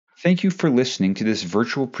Thank you for listening to this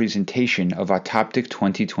virtual presentation of Autoptic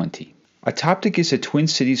 2020. Autoptic is a Twin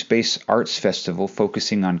Cities-based arts festival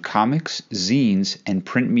focusing on comics, zines, and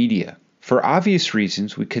print media. For obvious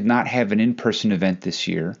reasons, we could not have an in-person event this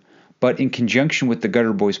year, but in conjunction with the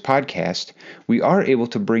Gutter Boys podcast, we are able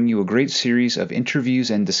to bring you a great series of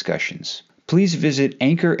interviews and discussions. Please visit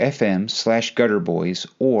Anchor FM/Gutterboys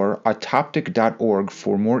or autoptic.org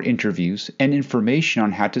for more interviews and information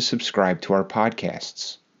on how to subscribe to our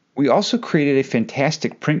podcasts. We also created a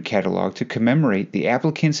fantastic print catalog to commemorate the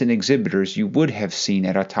applicants and exhibitors you would have seen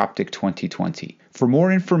at Autoptic 2020. For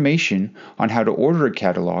more information on how to order a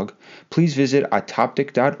catalog, please visit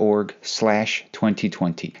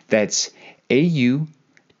autoptic.org/2020. That's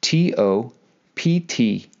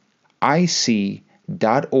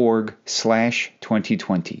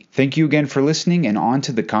AUTOPTIC.org/2020. Thank you again for listening, and on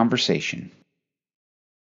to the conversation.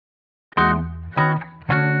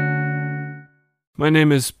 My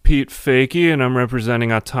name is Pete Fakey, and I'm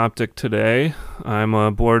representing Autoptic today. I'm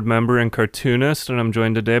a board member and cartoonist, and I'm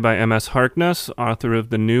joined today by M.S. Harkness, author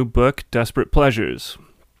of the new book, Desperate Pleasures.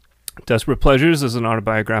 Desperate Pleasures is an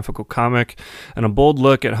autobiographical comic and a bold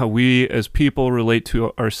look at how we as people relate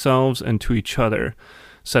to ourselves and to each other.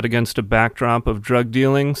 Set against a backdrop of drug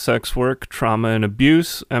dealing, sex work, trauma, and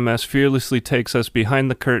abuse, MS fearlessly takes us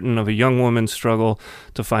behind the curtain of a young woman's struggle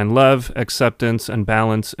to find love, acceptance, and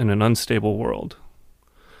balance in an unstable world.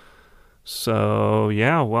 So,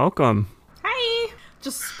 yeah, welcome. Hi!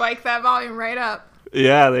 Just spike that volume right up.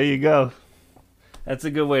 Yeah, there you go. That's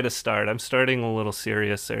a good way to start. I'm starting a little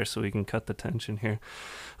serious there so we can cut the tension here.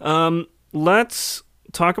 Let's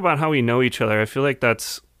talk about how we know each other. I feel like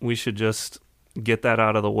we should just get that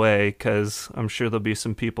out of the way because I'm sure there'll be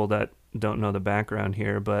some people that don't know the background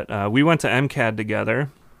here. But we went to MCAD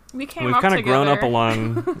together. We've kind of grown up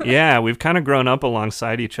along. Yeah, we've kind of grown up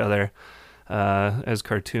alongside each other as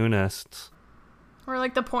cartoonists. We're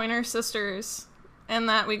like the Pointer Sisters, and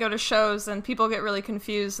that we go to shows and people get really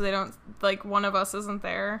confused. They don't, like, one of us isn't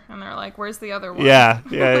there, and they're like, "Where's the other one?"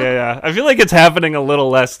 Yeah. I feel like it's happening a little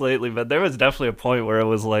less lately, but there was definitely a point where it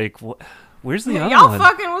was like, where's the other y'all one?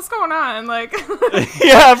 Fucking, what's going on? Like,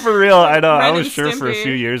 yeah, for real. I know. Ren I was and sure for a Stimpy.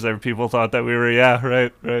 few years there people thought that we were. Yeah,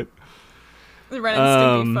 right. The Ren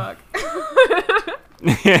and Stimpy fuck.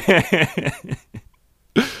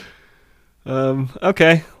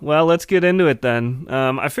 Okay, well, let's get into it then.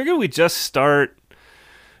 I figured we'd just start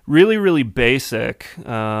really, really basic,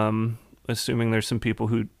 assuming there's some people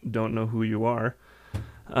who don't know who you are,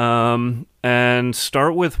 and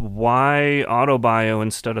start with why autobio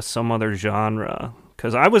instead of some other genre.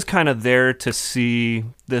 Because I was kind of there to see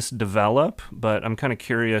this develop, but I'm kind of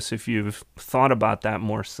curious if you've thought about that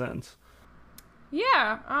more since.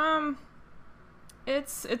 Yeah,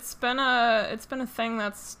 it's been a thing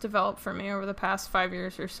that's developed for me over the past 5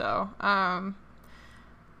 years or so. I've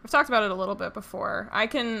talked about it a little bit before. I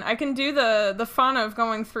can do the fun of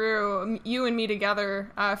going through you and me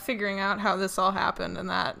together, figuring out how this all happened, and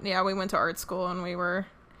that we went to art school and we were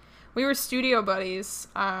studio buddies.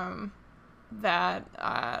 That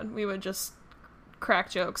we would just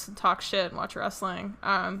crack jokes and talk shit and watch wrestling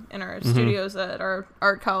in our studios at our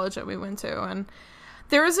art college that we went to. And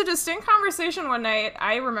there was a distinct conversation one night.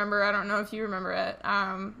 I remember, I don't know if you remember it,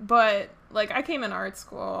 but like I came in art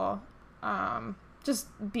school just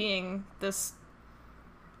being this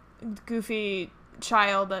goofy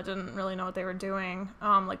child that didn't really know what they were doing,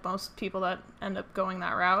 like most people that end up going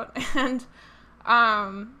that route, and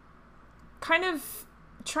kind of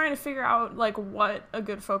trying to figure out like what a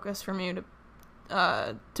good focus for me to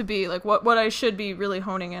be, like what I should be really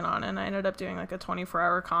honing in on. And I ended up doing like a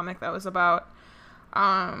 24-hour comic that was about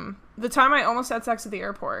the time I almost had sex at the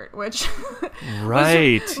airport, which was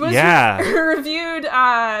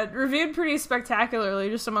reviewed pretty spectacularly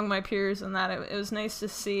just among my peers, and that it was nice to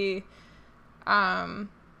see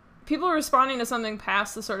people responding to something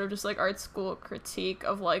past the sort of just like art school critique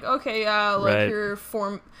of like, okay, yeah, like right. your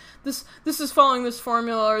this is following this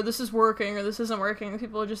formula, or this is working, or this isn't working.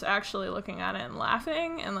 People are just actually looking at it and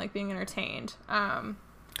laughing and like being entertained.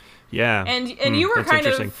 Yeah. And you were kind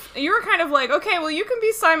of like, okay, well, you can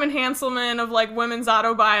be Simon Hanselman of like women's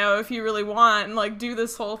autobio if you really want, and like do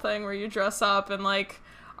this whole thing where you dress up and like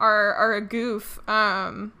are a goof.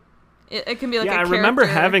 It can be like a character. I remember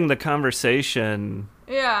having the conversation.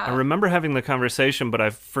 Yeah. I remember having the conversation, but I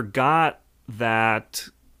forgot that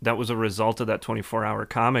was a result of that 24-hour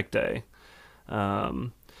comic day.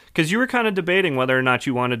 Because you were kind of debating whether or not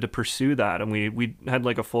you wanted to pursue that, and we had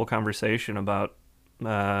like a full conversation about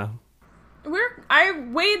I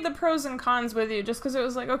weighed the pros and cons with you just because it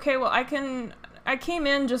was like, okay, well, I can I came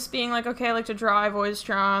in just being like, okay, I like to draw. I've always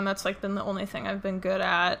drawn. That's like been the only thing I've been good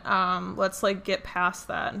at. Let's like get past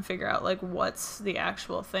that and figure out like what's the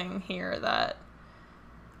actual thing here that,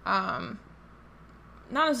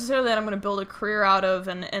 not necessarily that I'm going to build a career out of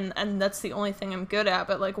and that's the only thing I'm good at,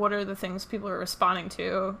 but like what are the things people are responding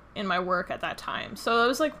to in my work at that time. So it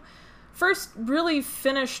was like first really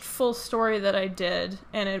finished full story that I did,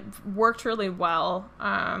 and it worked really well.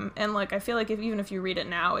 And like I feel like even if you read it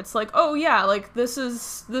now, it's like, oh yeah, like this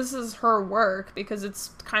is her work, because it's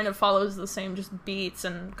kind of follows the same just beats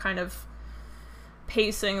and kind of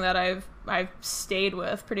pacing that I've stayed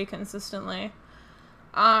with pretty consistently.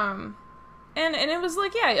 And it was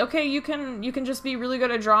like, yeah, okay, you can just be really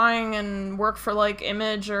good at drawing and work for like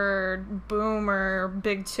Image or Boom or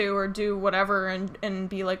Big Two or do whatever and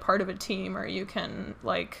be like part of a team, or you can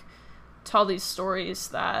like tell these stories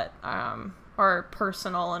that are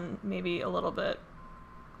personal and maybe a little bit,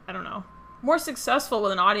 I don't know, more successful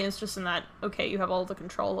with an audience, just in that, okay, you have all the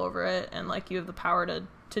control over it and like you have the power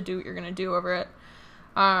to do what you're gonna do over it.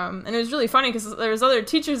 And it was really funny because there was other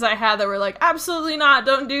teachers I had that were like, absolutely not,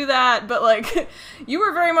 don't do that. But like, you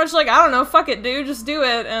were very much like, I don't know, fuck it, dude, just do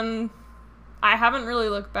it. And I haven't really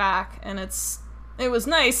looked back, and it was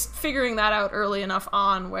nice figuring that out early enough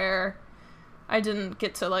on where I didn't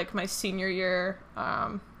get to like my senior year,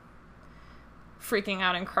 freaking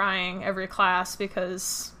out and crying every class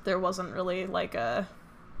because there wasn't really like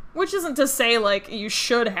which isn't to say, like, you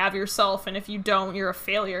should have yourself, and if you don't, you're a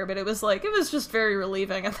failure, but it was just very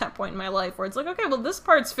relieving at that point in my life, where it's like, okay, well, this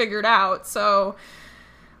part's figured out, so,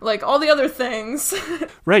 like, all the other things.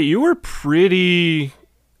 Right, you pretty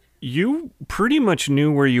much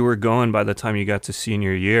knew where you were going by the time you got to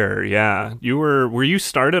senior year, yeah. Were you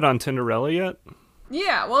started on Tinderella yet?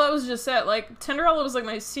 Yeah, well, that was just it. Like, Tinderella was, like,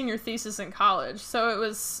 my senior thesis in college, so it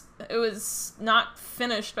was not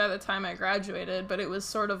finished by the time I graduated, but it was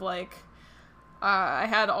sort of like, I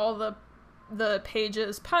had all the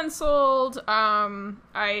pages penciled,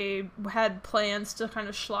 I had plans to kind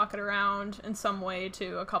of schlock it around in some way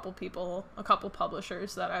to a couple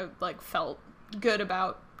publishers that I, like, felt good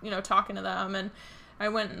about, talking to them, and I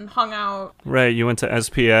went and hung out. Right, you went to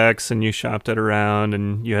SPX, and you shopped it around,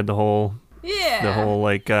 and you had the whole... Yeah. The whole,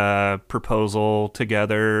 like, proposal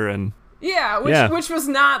together, and... Yeah, which was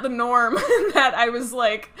not the norm. That I was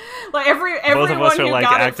like everyone who like,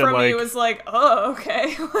 got it from me was like, oh,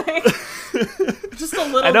 okay. Like, just a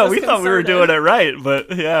little I know, we thought we were doing it right,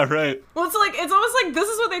 but yeah, right. Well, it's almost like this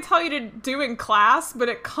is what they tell you to do in class, but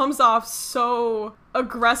it comes off so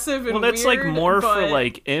aggressive and weird. Well, that's like more for,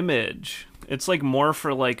 like, Image. It's like more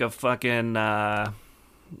for, like, a fucking...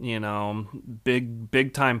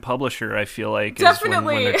 big time publisher, I feel like, definitely. Is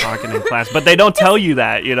when they're talking in class. But they don't tell you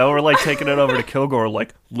that, We're like taking it over to Kilgore,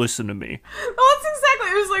 like, listen to me. Well, that's exactly,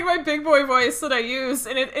 it was like my big boy voice that I used,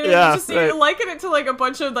 and it was just, you liken it to like a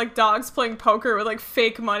bunch of like dogs playing poker with like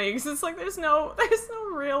fake money, because it's like there's no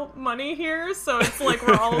real money here, so it's like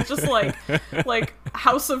we're all just like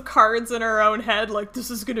House of Cards in our own head, like this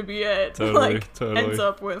is gonna be it. Totally. Ends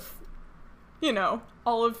up with,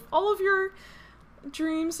 all of your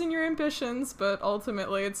dreams and your ambitions, but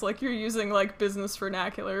ultimately it's like you're using like business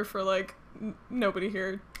vernacular for like nobody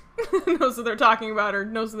here knows what they're talking about or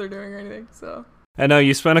knows what they're doing or anything. So I know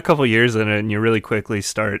you spend a couple years in it and you really quickly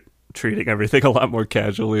start treating everything a lot more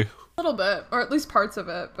casually. A little bit, or at least parts of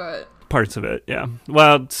it, but parts of it, yeah.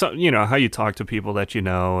 Well, so, how you talk to people that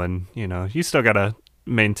and you still gotta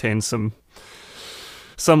maintain some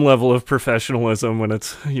level of professionalism when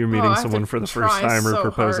you're meeting someone for the first time or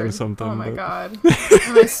proposing hard. something. Oh my god. And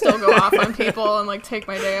I still go off on people and like take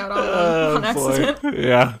my day out on accident.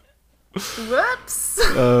 Yeah. Whoops.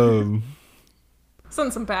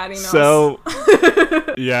 Send some bad emails. So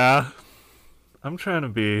yeah. I'm trying to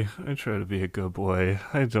be a good boy.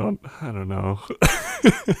 I don't know.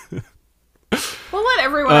 We'll let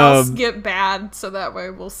everyone else get bad, so that way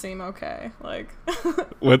we'll seem okay. Like,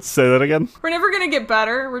 let's say that again. We're never gonna get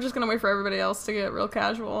better. We're just gonna wait for everybody else to get real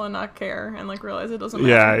casual and not care and like realize it doesn't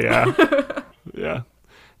matter. Yeah. Yeah.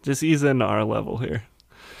 Just ease into our level here.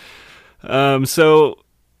 So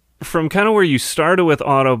from kind of where you started with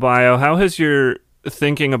Autobio, how has your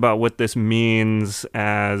thinking about what this means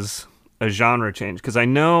as a genre change? Because I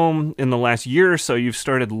know in the last year or so you've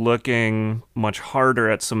started looking much harder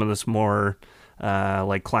at some of this more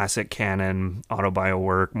like classic canon Autobio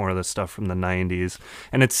work, more of the stuff from the 90s.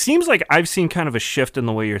 And it seems like I've seen kind of a shift in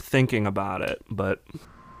the way you're thinking about it, but...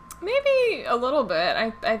 Maybe a little bit.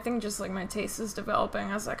 I think just like my taste is developing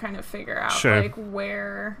as I kind of figure out like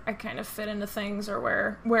where I kind of fit into things or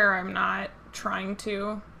where I'm not trying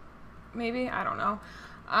to. Maybe, I don't know.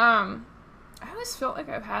 I always felt like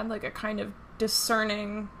I've had like a kind of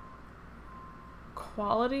discerning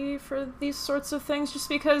quality for these sorts of things, just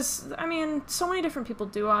because, I mean, so many different people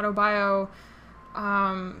do autobio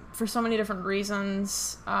for so many different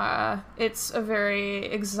reasons. It's a very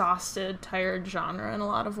exhausted, tired genre in a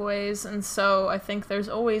lot of ways, and so I think there's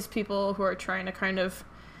always people who are trying to kind of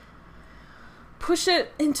push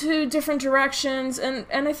it into different directions, and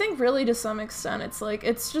I think really to some extent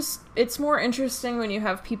it's more interesting when you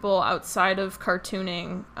have people outside of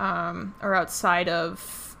cartooning, or outside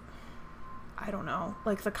of, I don't know,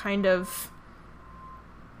 like the kind of,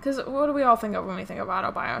 because what do we all think of when we think of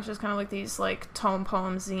autobio? It's just kind of like these like tome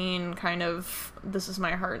poem zine kind of, this is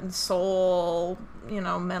my heart and soul,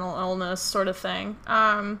 mental illness sort of thing.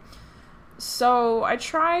 So I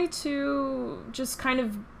try to just kind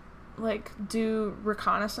of like do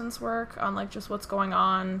reconnaissance work on like just what's going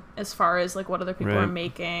on as far as like what other people are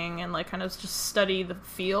making, and like kind of just study the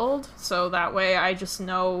field, so that way I just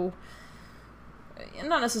know,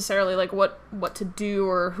 not necessarily like what to do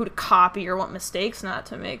or who to copy or what mistakes not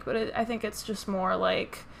to make, but I think it's just more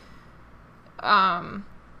like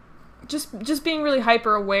just being really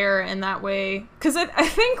hyper aware in that way, because I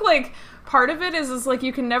think like part of it is like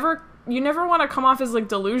you never want to come off as like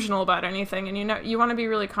delusional about anything, and you want to be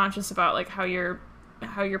really conscious about like how you're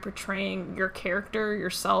portraying your character,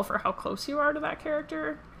 yourself, or how close you are to that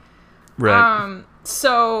character. Right.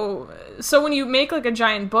 So when you make like a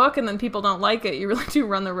giant book and then people don't like it, you really do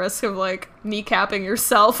run the risk of like kneecapping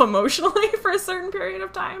yourself emotionally for a certain period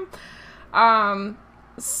of time.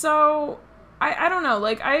 So I don't know,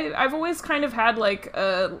 like I've always kind of had like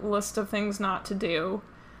a list of things not to do,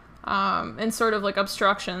 and sort of like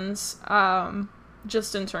obstructions,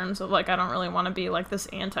 just in terms of like, I don't really want to be like this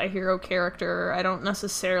anti-hero character. I don't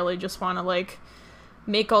necessarily just want to like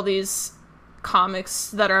make all these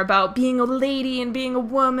comics that are about being a lady and being a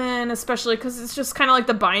woman, especially because it's just kind of like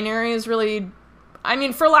the binary is really, I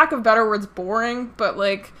mean, for lack of better words, boring, but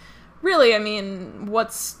like really, I mean,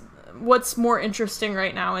 what's more interesting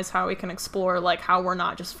right now is how we can explore like how we're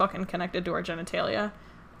not just fucking connected to our genitalia.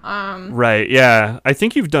 Right, yeah. I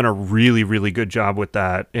think you've done a really, really good job with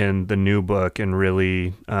that in the new book, and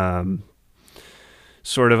really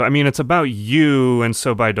sort of, I mean, it's about you, and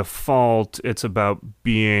so by default, it's about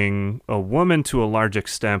being a woman to a large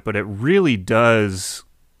extent, but it really does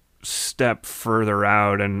step further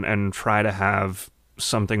out and try to have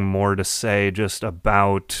something more to say just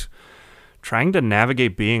about trying to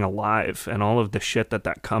navigate being alive and all of the shit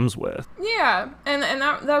that comes with. Yeah, and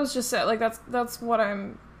that was just it. Like that's what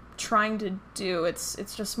I'm trying to do.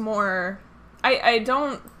 It's just more,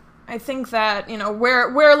 I think that,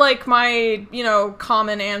 where like my,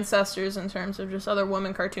 common ancestors in terms of just other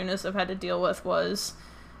women cartoonists have had to deal with was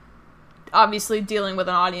obviously dealing with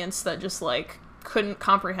an audience that just like couldn't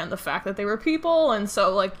comprehend the fact that they were people, and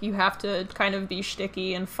so like you have to kind of be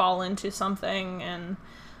shticky and fall into something, and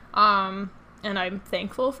I'm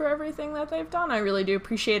thankful for everything that they've done. I really do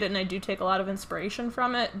appreciate it, and I do take a lot of inspiration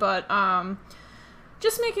from it, but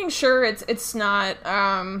just making sure it's not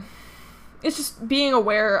it's just being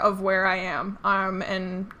aware of where I am,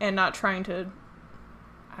 and not trying to,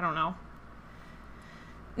 I don't know,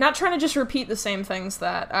 not trying to just repeat the same things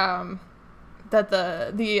that that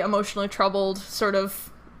the emotionally troubled sort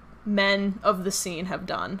of men of the scene have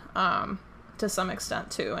done, to some extent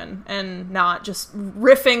too, and not just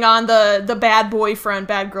riffing on the bad boyfriend,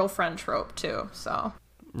 bad girlfriend trope too. So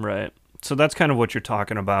right. So that's kind of what you're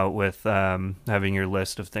talking about with having your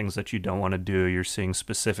list of things that you don't want to do. You're seeing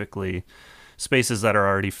specifically spaces that are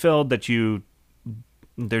already filled that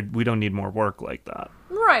we don't need more work like that.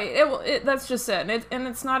 Right. That's just it. And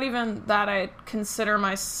it's not even that I consider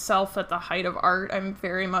myself at the height of art. I'm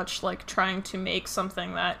very much like trying to make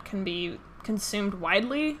something that can be consumed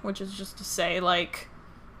widely, which is just to say like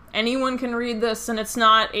anyone can read this and it's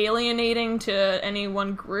not alienating to any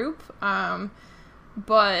one group.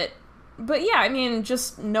 But yeah, I mean,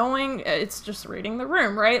 just knowing it's just reading the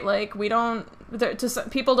room, right? Like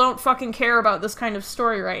people don't fucking care about this kind of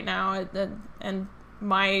story right now, and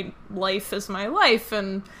my life is my life,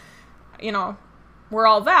 and we're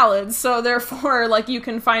all valid, so therefore like you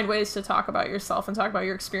can find ways to talk about yourself and talk about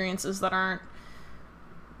your experiences that aren't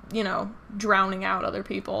drowning out other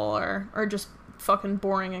people or just fucking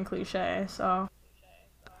boring and cliche. So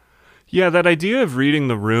yeah, that idea of reading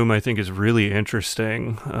the room I think is really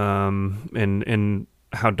interesting, in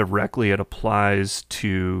how directly it applies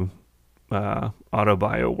to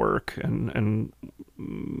autobio work and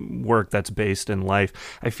work that's based in life.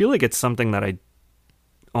 I feel like it's something that I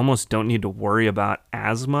almost don't need to worry about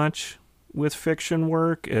as much with fiction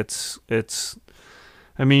work. It's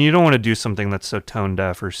I mean, you don't want to do something that's so tone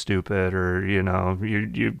deaf or stupid, or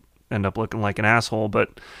you end up looking like an asshole.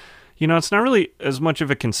 But, you know, it's not really as much of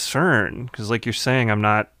a concern because, like you're saying, I'm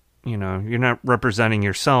not, you know, you're not representing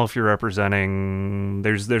yourself. You're representing,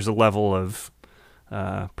 there's a level of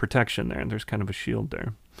protection there, and there's kind of a shield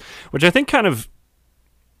there, which I think kind of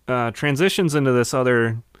transitions into this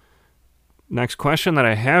other next question that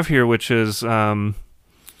I have here, which is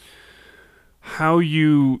how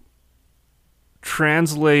you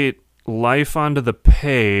translate life onto the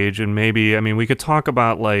page. And maybe, I mean, we could talk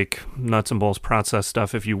about like nuts and bolts process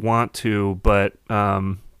stuff if you want to, but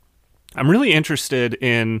I'm really interested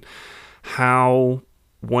in how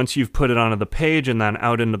once you've put it onto the page and then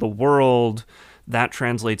out into the world, that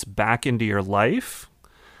translates back into your life.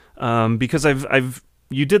 Because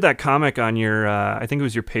you did that comic on your, I think it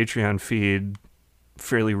was your Patreon feed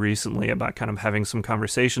fairly recently about kind of having some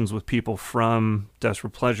conversations with people from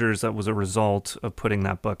Desperate Pleasures that was a result of putting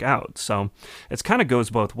that book out. So it's kind of goes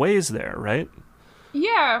both ways there, right?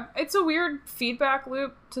 Yeah, it's a weird feedback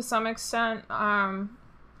loop to some extent. And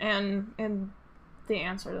the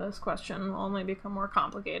answer to this question will only become more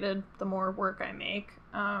complicated the more work I make.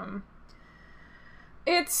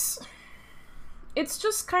 It's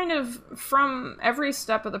just kind of from every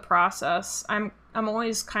step of the process, I'm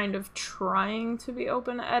always kind of trying to be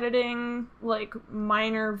open to editing, like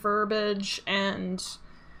minor verbiage and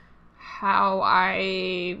how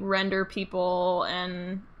I render people.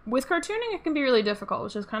 And with cartooning, it can be really difficult,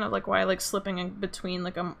 which is kind of like why I like slipping in between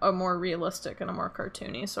like a more realistic and a more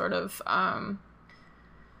cartoony sort of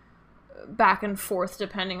back and forth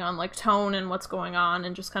depending on like tone and what's going on,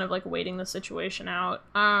 and just kind of like waiting the situation out.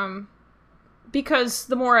 Because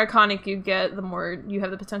the more iconic you get, the more you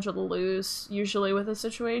have the potential to lose, usually with a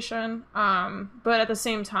situation. But at the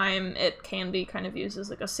same time, it can be kind of used as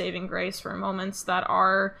like a saving grace for moments that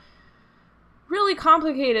are really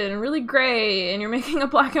complicated and really gray, and you're making a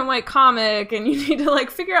black and white comic, and you need to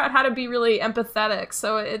like figure out how to be really empathetic.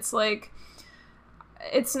 So it's like,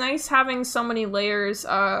 it's nice having so many layers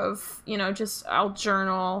of, you know, just I'll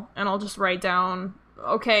journal and I'll just write down,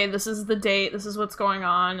 okay, this is the date, this is what's going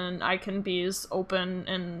on, and I can be as open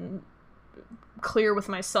and clear with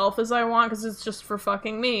myself as I want, because it's just for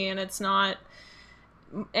fucking me, and it's not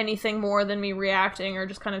anything more than me reacting or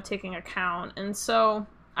just kind of taking account. And so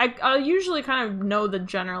I'll usually kind of know the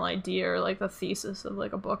general idea or like the thesis of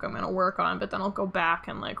like a book I'm going to work on, but then I'll go back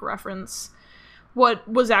and like reference what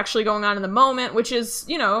was actually going on in the moment, which is,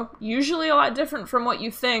 you know, usually a lot different from what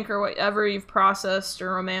you think or whatever you've processed or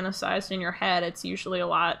romanticized in your head. It's usually a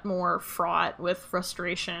lot more fraught with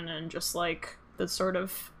frustration and just like the sort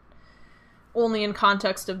of only in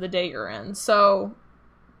context of the day you're in. So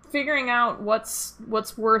figuring out what's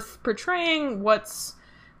worth portraying, what's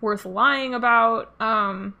worth lying about.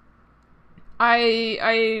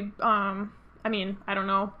 I mean, I don't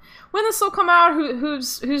know when this will come out,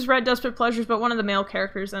 who's read Desperate Pleasures, but one of the male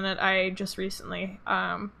characters in it, I just recently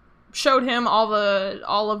showed him all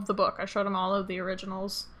of the book. I showed him all of the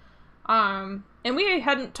originals. And we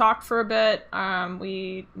hadn't talked for a bit.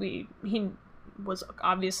 He was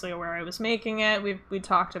obviously aware I was making it. We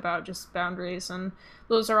talked about just boundaries, and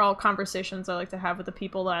those are all conversations I like to have with the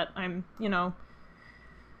people that I'm, you know,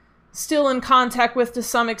 still in contact with to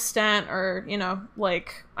some extent, or, you know,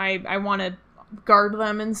 like I want to guard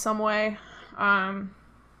them in some way. And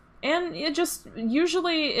it just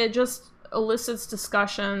elicits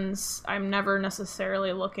discussions. I'm never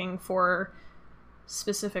necessarily looking for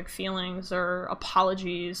specific feelings or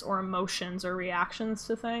apologies or emotions or reactions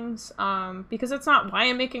to things, because it's not why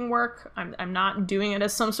I'm making work. I'm not doing it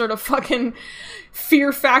as some sort of fucking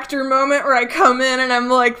fear factor moment where I come in and I'm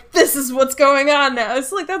like, this is what's going on now.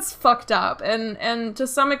 It's like, that's fucked up. And to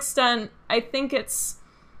some extent, I think it's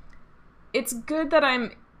good that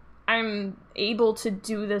I'm able to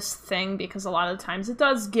do this thing, because a lot of times it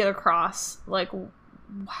does get across like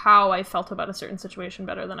how I felt about a certain situation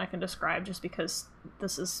better than I can describe, just because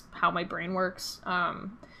this is how my brain works.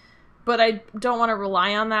 But I don't want to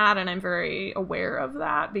rely on that, and I'm very aware of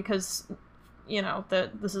that, because, you know,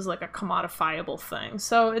 that this is like a commodifiable thing.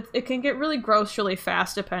 So it can get really gross really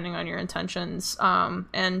fast depending on your intentions,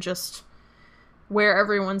 and just where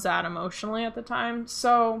everyone's at emotionally at the time.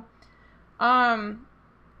 So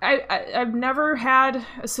I've never had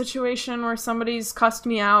a situation where somebody's cussed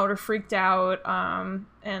me out or freaked out,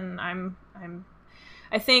 and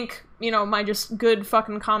I think, you know, my just good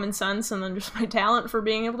fucking common sense and then just my talent for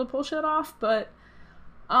being able to pull shit off, but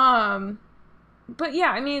yeah,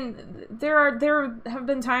 I mean, there have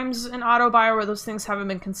been times in Autobio where those things haven't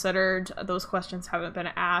been considered, those questions haven't been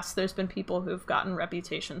asked. There's been people who've gotten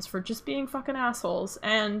reputations for just being fucking assholes,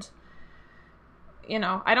 and, you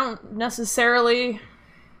know, I don't necessarily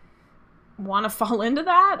want to fall into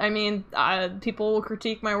that. I mean, people will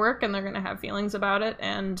critique my work and they're going to have feelings about it,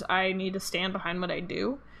 and I need to stand behind what I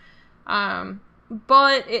do.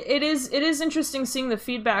 But it is interesting seeing the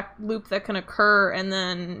feedback loop that can occur, and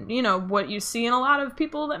then, you know, what you see in a lot of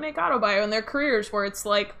people that make autobio in their careers, where it's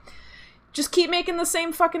like, just keep making the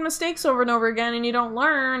same fucking mistakes over and over again and you don't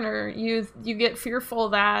learn, or you get fearful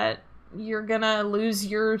that you're gonna lose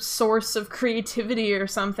your source of creativity or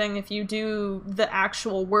something if you do the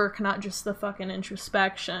actual work, not just the fucking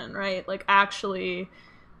introspection, right? Like actually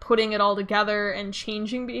putting it all together and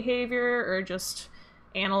changing behavior, or just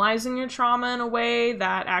analyzing your trauma in a way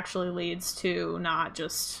that actually leads to not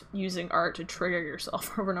just using art to trigger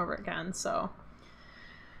yourself over and over again. So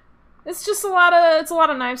it's just a lot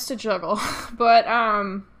of knives to juggle. But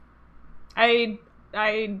I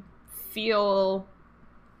feel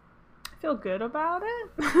good about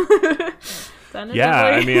it. Yeah,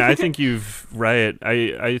 I mean, I think you've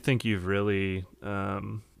I think you've really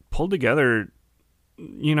pulled together,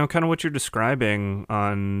 you know, kind of what you're describing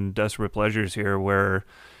on Desperate Pleasures here, where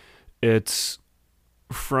it's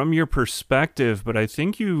from your perspective, but I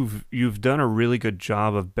think you've done a really good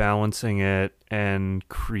job of balancing it and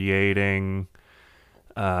creating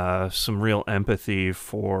some real empathy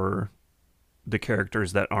for the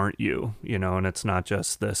characters that aren't you, you know, and it's not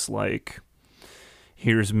just this like,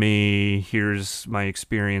 here's me, here's my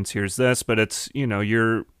experience, here's this, but it's, you know,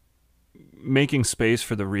 you're making space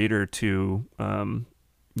for the reader to,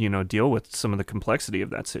 you know, deal with some of the complexity of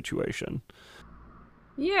that situation.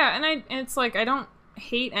 Yeah, and it's like, I don't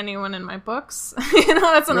hate anyone in my books. You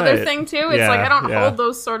know, that's another thing too. It's like, I don't hold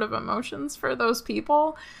those sort of emotions for those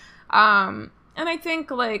people. And I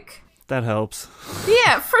think like, that helps.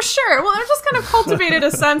 Yeah, for sure. Well, I've just kind of cultivated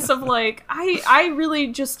a sense of like, I really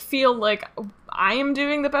just feel like I am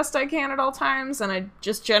doing the best I can at all times, and I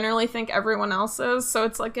just generally think everyone else is. So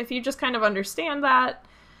it's like, if you just kind of understand that,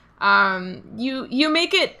 you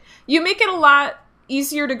make it a lot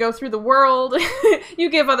easier to go through the world. You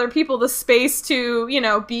give other people the space to, you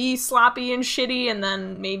know, be sloppy and shitty, and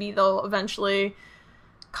then maybe they'll eventually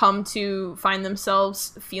come to find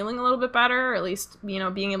themselves feeling a little bit better, or at least, you know,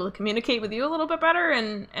 being able to communicate with you a little bit better.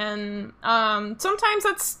 And sometimes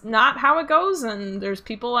that's not how it goes, and there's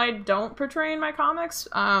people I don't portray in my comics.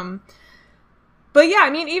 But yeah, I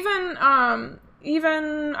mean, even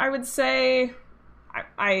I would say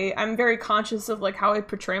I'm very conscious of like how I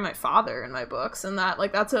portray my father in my books, and that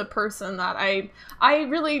like that's a person that I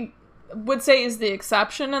really would say is the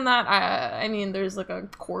exception, in that I mean, there's like a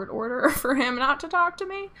court order for him not to talk to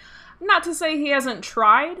me. Not to say he hasn't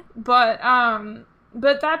tried, but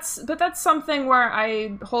that's something where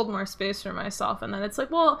I hold more space for myself, and then it's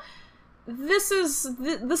like, well, this is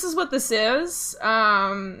what this is,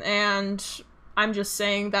 and I'm just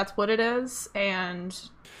saying that's what it is. And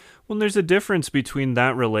well, there's a difference between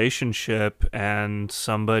that relationship and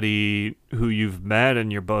somebody who you've met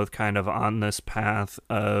and you're both kind of on this path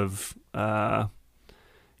of,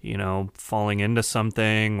 you know, falling into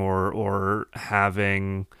something or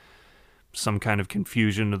having some kind of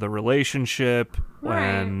confusion to the relationship,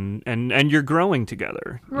 right. and you're growing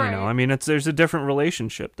together. Right. You know, I mean, there's a different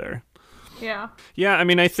relationship there. Yeah. Yeah, I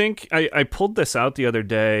mean, I think I pulled this out the other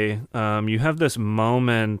day. You have this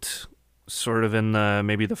moment sort of in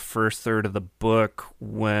maybe the first third of the book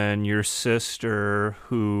when your sister,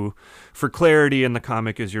 who for clarity in the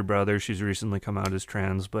comic is your brother, she's recently come out as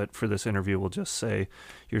trans, but for this interview we'll just say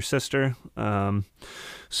your sister.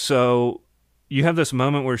 So you have this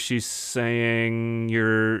moment where she's saying,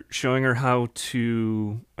 you're showing her how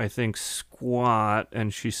to, I think, squat,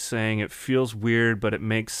 and she's saying it feels weird but it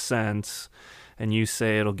makes sense, and you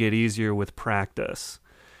say it'll get easier with practice.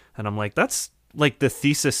 And I'm like, that's like the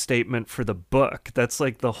thesis statement for the book. That's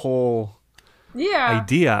like the whole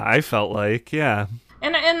idea, I felt like. Yeah.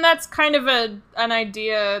 And that's kind of an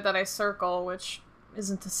idea that I circle, which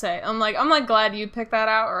isn't to say I'm like glad you picked that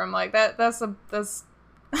out, or I'm like that's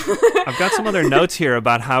I've got some other notes here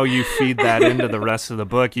about how you feed that into the rest of the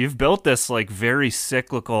book. You've built this like very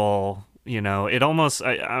cyclical, you know, it almost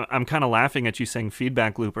I'm kind of laughing at you saying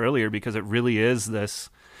feedback loop earlier, because it really is this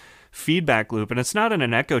feedback loop, and it's not in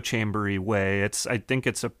an echo chambery way. I think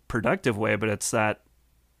it's a productive way, but it's that,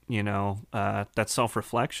 you know, that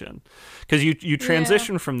self-reflection, because you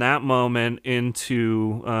transition from that moment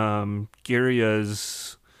into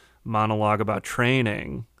Giria's monologue about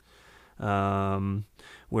training,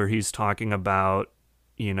 where he's talking about,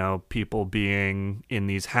 you know, people being in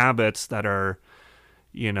these habits that are,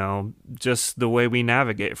 just the way we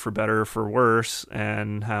navigate for better or for worse,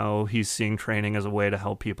 and how he's seeing training as a way to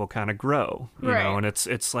help people kind of grow, and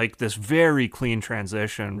it's like this very clean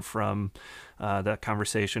transition from that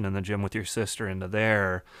conversation in the gym with your sister into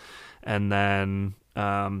there. And then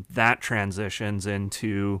that transitions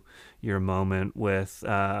into your moment with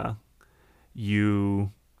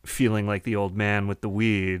you feeling like the old man with the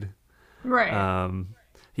weed. Right.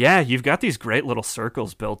 Yeah, you've got these great little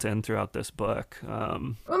circles built in throughout this book.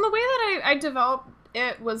 Well, the way that I developed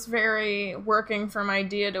it was very working from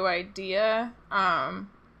idea to idea. I'm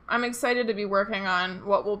excited to be working on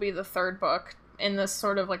what will be the third book in this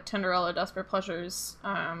sort of like Tinderella Desperate Pleasures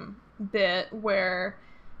bit, where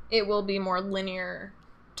it will be more linear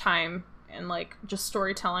time and like just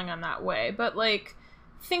storytelling on that way. But like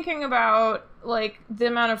thinking about like the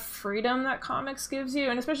amount of freedom that comics gives you,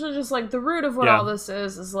 and especially just like the root of what all this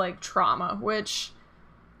is like trauma, which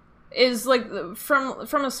is like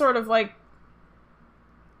from a sort of like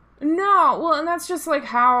and that's just like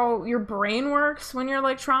how your brain works when you're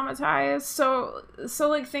like traumatized. So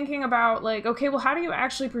like thinking about like, okay, well, how do you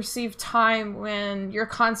actually perceive time when you're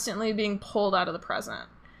constantly being pulled out of the present?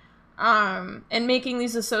 And making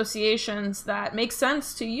these associations that make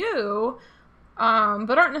sense to you,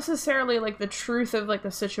 but aren't necessarily like the truth of like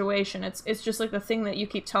the situation. It's just like the thing that you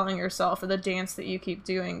keep telling yourself, or the dance that you keep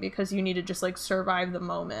doing because you need to just like survive the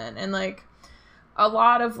moment. And like a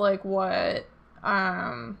lot of like what,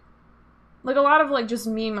 like a lot of like just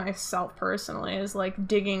me myself personally is like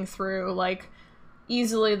digging through like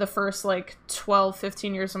easily the first like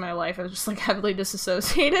 12-15 years of my life I was just like heavily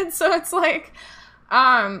disassociated. So it's like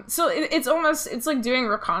so it's like doing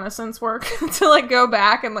reconnaissance work to like go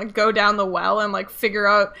back and like go down the well and like figure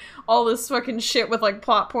out all this fucking shit with like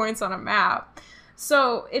plot points on a map.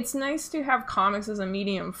 So it's nice to have comics as a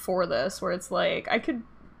medium for this, where it's like I could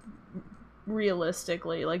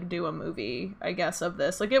realistically like do a movie, I guess, of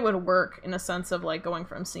this. Like it would work in a sense of like going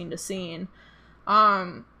from scene to scene.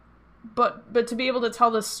 But to be able to tell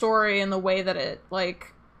this story in the way that it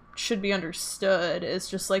like should be understood is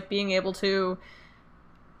just like being able to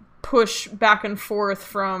push back and forth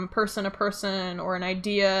from person to person, or an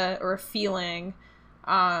idea or a feeling,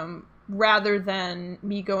 rather than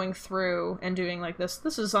me going through and doing like this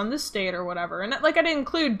is on this date or whatever. And like I'd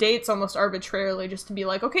include dates almost arbitrarily just to be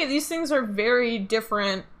like, okay, these things are very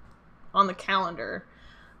different on the calendar.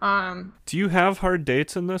 Do you have hard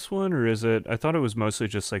dates in this one, or is it? I thought it was mostly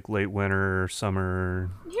just like late winter, summer,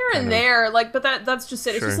 here and there. Like, but that's just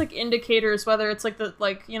it. Sure. It's just like indicators, whether it's like the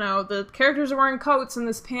like the characters are wearing coats in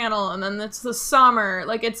this panel, and then it's the summer.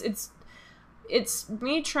 Like it's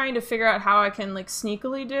me trying to figure out how I can like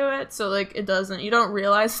sneakily do it, so like you don't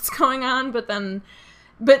realize it's going on, but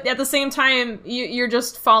at the same time you're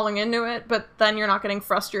just falling into it, but then you're not getting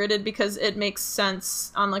frustrated because it makes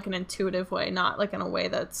sense on like an intuitive way, not like in a way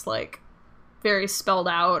that's like very spelled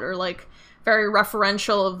out or like very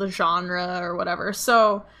referential of the genre or whatever.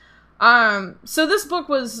 So this book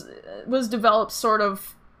was developed sort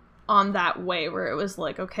of on that way, where it was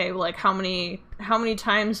like, okay, like how many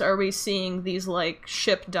times are we seeing these like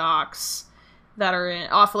ship docks that are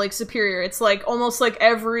off Lake Superior? It's like almost like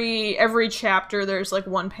every chapter there's like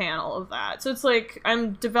one panel of that. So it's like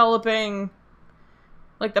I'm developing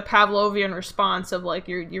like the Pavlovian response of like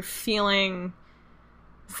you're feeling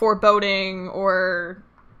foreboding or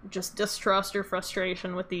just distrust or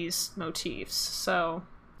frustration with these motifs. So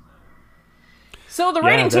the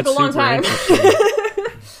writing took a long time.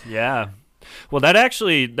 Yeah. Well, that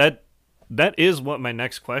is what my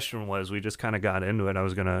next question was. We just kind of got into it. I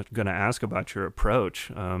was gonna ask about your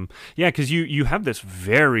approach. Yeah, because you have this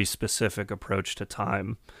very specific approach to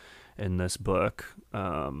time in this book.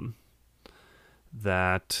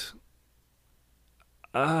 That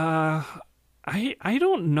I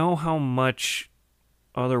don't know how much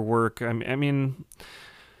other work. I mean,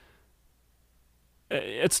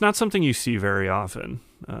 it's not something you see very often.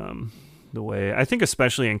 The way, I think,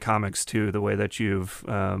 especially in comics too, the way that you've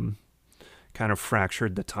kind of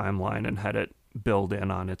fractured the timeline and had it build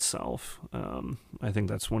in on itself. I think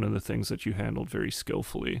that's one of the things that you handled very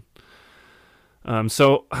skillfully.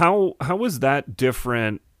 So how was that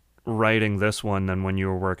different writing this one than when you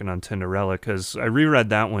were working on Tinderella? Because I reread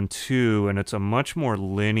that one too, and it's a much more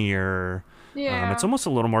linear. Yeah. It's almost a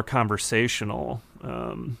little more conversational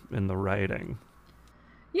in the writing.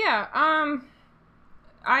 Yeah.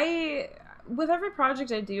 With every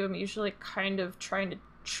project I do, I'm usually kind of trying to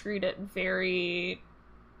treat it very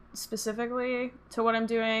specifically to what I'm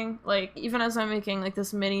doing. Like, even as I'm making like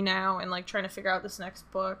this mini now and like trying to figure out this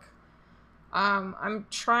next book, I'm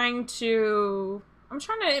trying to I'm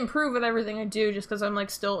trying to improve with everything I do, just because I'm like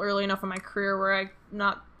still early enough in my career where I'm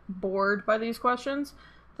not bored by these questions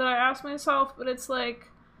that I ask myself. But it's like,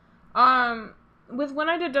 with when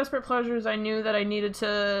I did Desperate Pleasures, I knew that I needed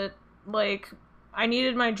to I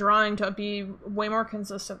needed my drawing to be way more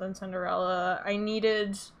consistent than Tinderella. I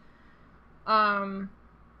needed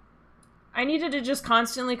to just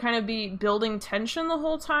constantly kind of be building tension the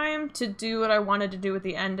whole time to do what I wanted to do with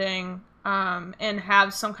the ending, and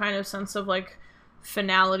have some kind of sense of like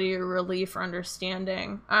finality or relief or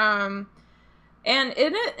understanding. And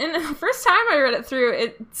in the first time I read it through,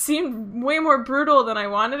 it seemed way more brutal than I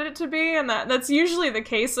wanted it to be, and that's usually the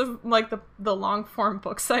case of like the long form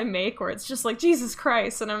books I make, where it's just like, Jesus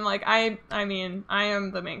Christ, and I'm like, I mean, I am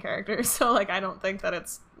the main character, so like I don't think that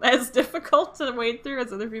it's as difficult to wade through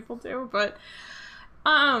as other people do, but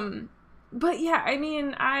yeah, I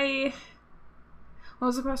mean, what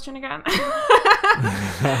was the question again?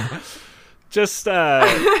 Just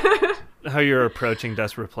how you're approaching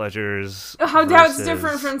Desperate Pleasures. How it's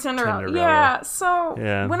different from Tinderella. Yeah, so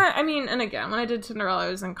when I did Tinderella, I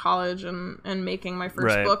was in college and making my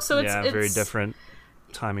first book, so it's very different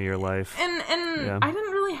time of your life. And I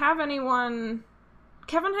didn't really have anyone.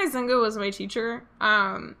 Kevin Huizinga was my teacher,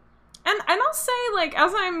 and I'll say, like,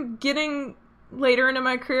 as I'm getting later into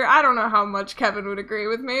my career, I don't know how much Kevin would agree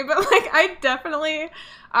with me, but like I definitely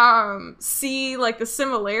see like the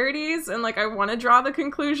similarities, and like I want to draw the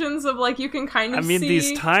conclusions of like you can kind of see.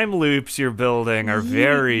 These time loops you're building are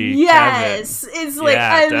very Kevin. It's like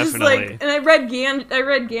I'm definitely. just like, and I read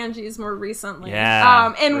Ganges more recently,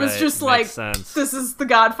 and was just like, this is The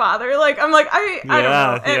Godfather. Like I'm like I don't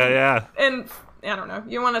know, and I don't know.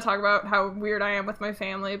 You want to talk about how weird I am with my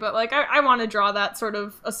family, but like I want to draw that sort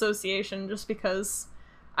of association just because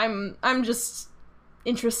I'm just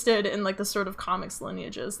interested in like the sort of comics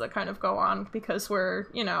lineages that kind of go on, because we're,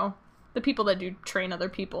 you know, the people that do train other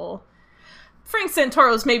people. Frank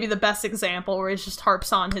Santoro's maybe the best example, where he just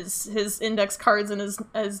harps on his index cards and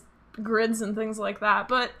his grids and things like that.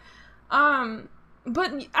 But I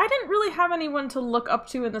didn't really have anyone to look up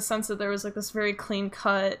to in the sense that there was like this very clean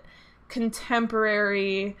cut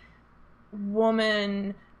contemporary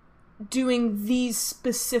woman doing these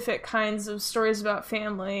specific kinds of stories about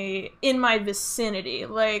family in my vicinity.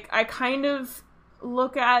 Like, I kind of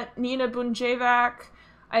look at Nina Bunjevac,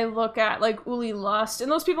 I look at like Uli Lust,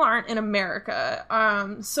 and those people aren't in America.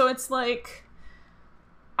 So it's like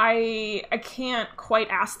I can't quite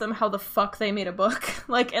ask them how the fuck they made a book,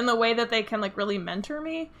 like in the way that they can like really mentor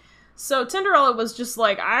me. So Tinderella was just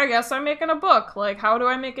like, I guess I'm making a book. Like, how do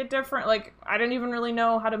I make it different? Like, I didn't even really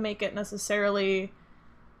know how to make it necessarily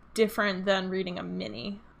different than reading a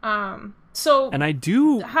mini. And I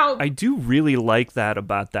do really like that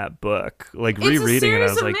about that book. Like, rereading it, I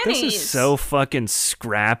was like, this is so fucking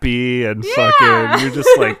scrappy and fucking, you're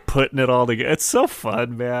just like putting it all together. It's so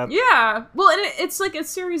fun, man. Yeah. Well, and it's like a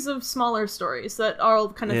series of smaller stories that all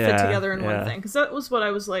kind of fit together in one thing. Because that was what I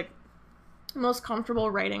was like most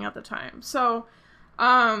comfortable writing at the time. So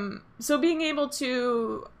being able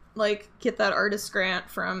to like get that artist grant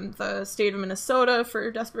from the state of Minnesota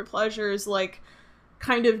for Desperate Pleasures, like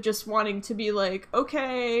kind of just wanting to be like,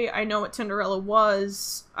 okay, I know what Tinderella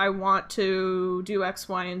was, I want to do X,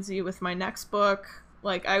 Y, and Z with my next book.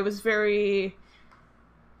 Like, I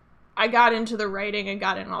got into the writing and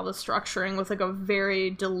got into all the structuring with like a very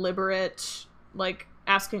deliberate, like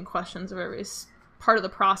asking questions of every part of the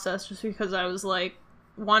process, just because I was like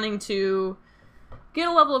wanting to get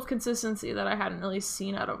a level of consistency that I hadn't really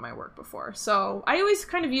seen out of my work before. So I always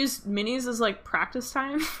kind of used minis as like practice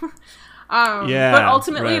time. But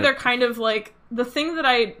ultimately they're kind of like the thing that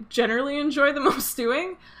I generally enjoy the most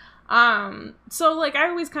doing. So like I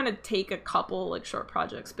always kind of take a couple like short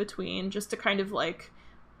projects between, just to kind of like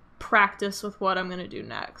practice with what I'm going to do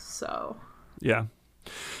next. So yeah,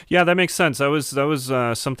 that makes sense. That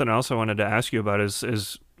was something else I wanted to ask you about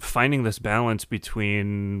is finding this balance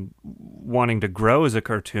between wanting to grow as a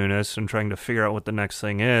cartoonist and trying to figure out what the next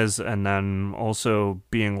thing is, and then also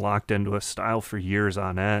being locked into a style for years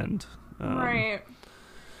on end. Right.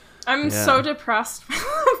 I'm so depressed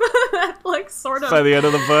like sort of by the end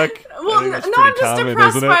of the book. Well, I'm just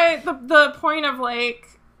depressed by the point of like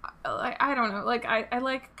I don't know, like I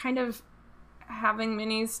like kind of having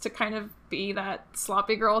minis to kind of be that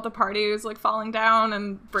sloppy girl at the party who's like falling down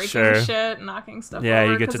and breaking shit and knocking stuff over.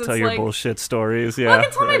 You get to tell your like, bullshit stories. Well, I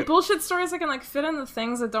can tell my bullshit stories. I can like fit in the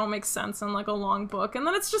things that don't make sense in like a long book, and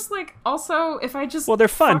then it's just like, also if I just they're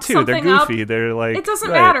fun too. They're goofy. They're like, it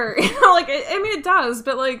doesn't matter. You know, like I mean it does,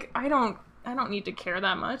 but like I don't need to care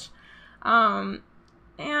that much. And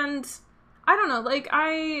I don't know, like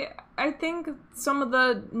I I think some of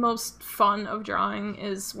the most fun of drawing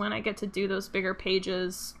is when I get to do those bigger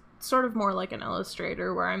pages, sort of more like an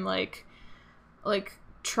illustrator, where I'm like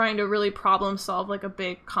trying to really problem solve like a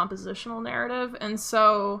big compositional narrative. And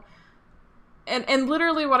so and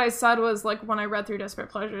literally what I said was, like, when I read through Desperate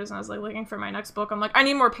Pleasures and I was like looking for my next book, I'm like, I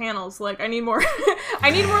need more panels, like I need more I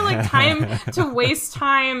need more like time to waste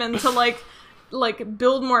time and to like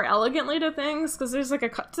build more elegantly to things, because there's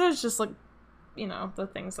just like, you know, the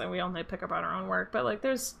things that we all nitpick about our own work, but like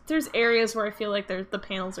there's areas where I feel like the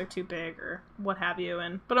panels are too big or what have you,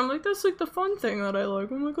 but I'm like, that's like the fun thing that I like.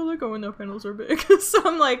 I'm like, I like when the panels are big. So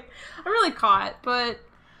I'm like, I'm really caught. But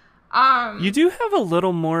you do have a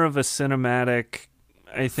little more of a cinematic,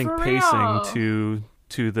 I think, pacing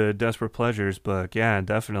to the Desperate Pleasures book. Yeah,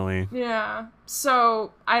 definitely. Yeah.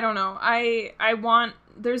 So I don't know.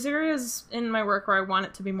 There's areas in my work where I want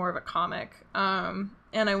it to be more of a comic.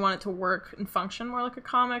 And I want it to work and function more like a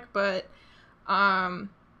comic, but, and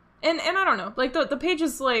I don't know, like, the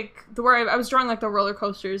pages, like, where I was drawing, like, the roller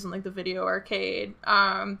coasters and, like, the video arcade,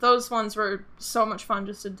 those ones were so much fun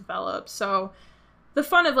just to develop. So the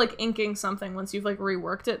fun of, like, inking something once you've, like,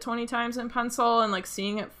 reworked it 20 times in pencil and, like,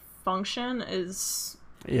 seeing it function is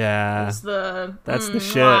that's the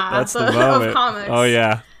shit. That's the moment. Of comics. Oh,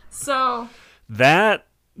 yeah. So that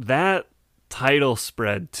title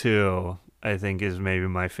spread, too, I think is maybe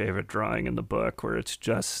my favorite drawing in the book, where it's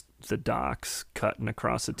just the docs cutting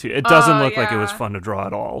across the two. It doesn't look like it was fun to draw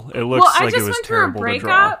at all. It looks like it was terrible to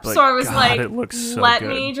draw. So I was like, it looks so let good.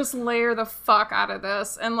 me just layer the fuck out of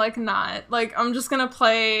this and like not. Like I'm just gonna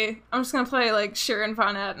play like Sharon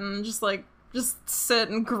Von Etten, just sit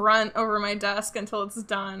and grunt over my desk until it's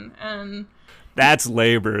done. And that's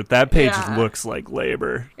labor. That page looks like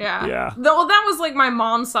labor. Yeah. Yeah. Well, that was like, my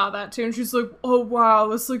mom saw that too, and she's like, oh wow,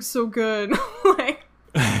 this looks so good. Like,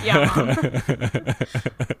 yeah, Mom.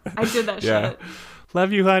 I did that shit.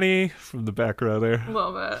 Love you, honey, from the back row there. A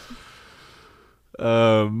little bit.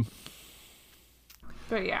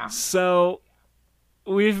 But yeah. So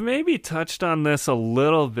we've maybe touched on this a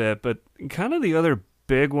little bit, but kind of the other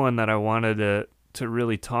big one that I wanted to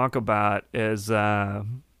really talk about is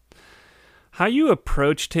how you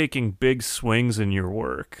approach taking big swings in your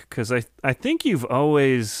work. Because I think you've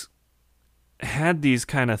always had these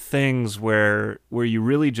kind of things where you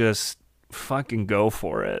really just fucking go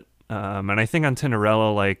for it. And I think on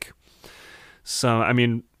Tinderella, like,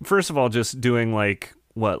 first of all, just doing like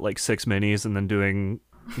 6 minis and then doing,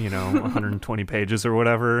 120 pages or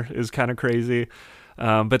whatever is kind of crazy.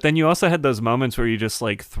 But then you also had those moments where you just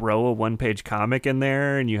like throw a 1-page comic in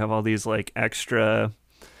there and you have all these like extra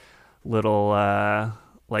little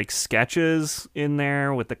like sketches in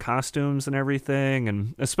there with the costumes and everything,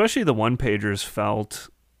 and especially the 1-pagers felt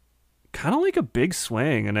kind of like a big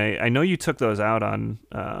swing, and I know you took those out on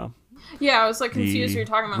I was like confused. You're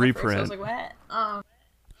talking about reprint. I was like, what?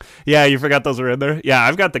 Yeah, you forgot those were in there. Yeah,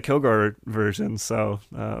 I've got the Kilgore version, so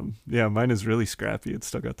mine is really scrappy. It's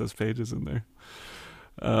still got those pages in there.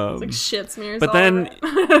 It's like shit smears. But all then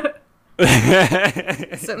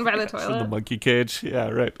sitting by the toilet from the monkey cage. Yeah,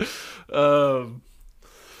 right.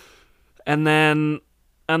 And then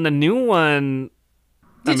on the new one,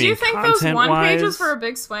 did you think those 1-pages were a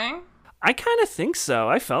big swing? I kind of think so.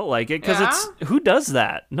 I felt like it because who does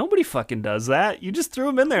that? Nobody fucking does that. You just threw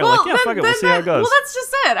them in there, fuck it, we'll see how it goes. Well, that's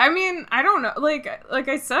just it. I mean, I don't know. Like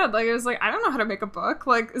I said, like, it was like, I don't know how to make a book.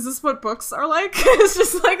 Like, is this what books are like? It's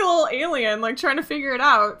just like a little alien, like, trying to figure it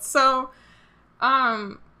out. So,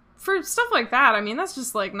 for stuff like that, I mean, that's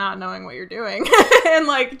just like not knowing what you're doing and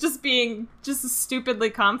like just being just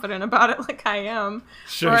stupidly confident about it, like I am.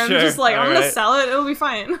 Sure. I'm just like, I'm gonna sell it. It'll be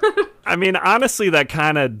fine. I mean, honestly, that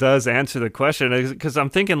kind of does answer the question, because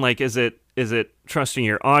I'm thinking, like, is it trusting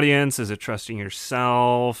your audience? Is it trusting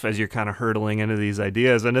yourself as you're kind of hurtling into these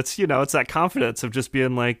ideas? And it's, it's that confidence of just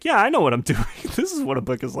being like, yeah, I know what I'm doing. This is what a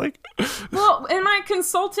book is like. Well, in my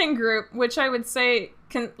consulting group, which I would say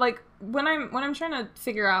when I'm trying to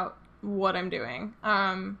figure out what I'm doing,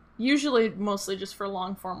 usually mostly just for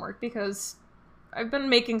long form work, because I've been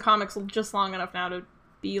making comics just long enough now to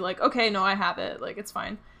be like, okay, no, I have it, like, it's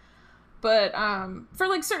fine. But for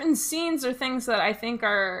like certain scenes or things that I think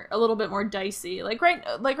are a little bit more dicey, like right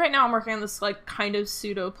now I'm working on this like kind of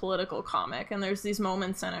pseudo political comic, and there's these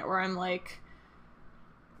moments in it where I'm like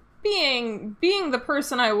being the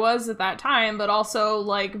person I was at that time, but also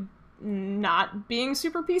like not being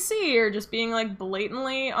super PC or just being like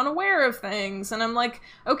blatantly unaware of things. And I'm like,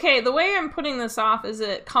 okay, the way I'm putting this off is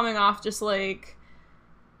it coming off just like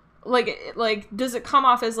like does it come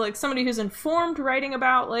off as like somebody who's informed writing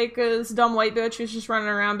about like this dumb white bitch who's just running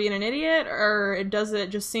around being an idiot, or does it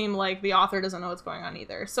just seem like the author doesn't know what's going on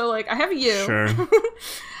either? So like I have you, Sure.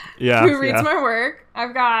 Yeah, who reads my work.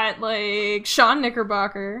 I've got like Sean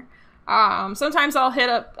Knickerbocker. Sometimes I'll hit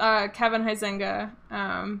up Kevin Huizenga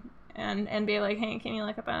and be like, hey, can you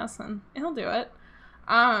look at this? And he'll do it.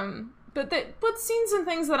 But scenes and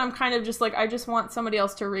things that I'm kind of just like, I just want somebody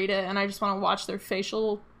else to read it, and I just want to watch their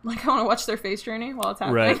facial, like I want to watch their face journey while it's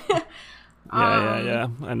happening. Right. Yeah.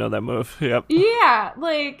 I know that move. Yep. Yeah,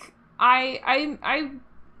 like I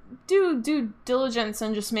do due diligence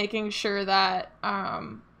and just making sure that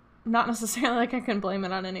not necessarily like I can blame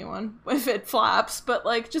it on anyone if it flops, but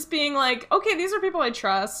like just being like, okay, these are people I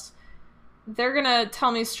trust. They're gonna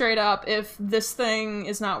tell me straight up if this thing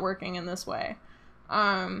is not working in this way.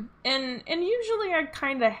 And usually I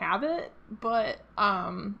kind of have it, but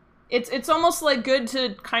it's almost like good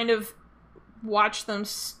to kind of watch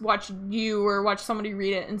you or watch somebody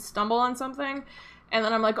read it and stumble on something, and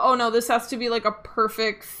then I'm like, oh no, this has to be like a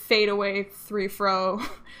perfect fadeaway 3-fro.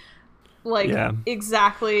 Like, yeah.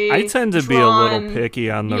 Exactly. I tend to be a little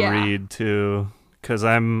picky on the read too, because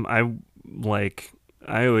I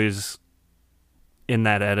always, in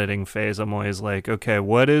that editing phase, I'm always like, okay,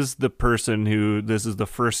 what is the person who this is the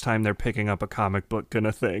first time they're picking up a comic book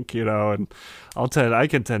gonna think, you know? And I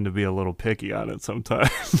can tend to be a little picky on it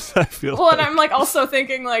sometimes. I feel well, and I'm like also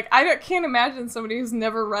thinking like can't imagine somebody who's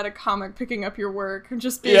never read a comic picking up your work and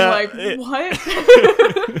just being like, what?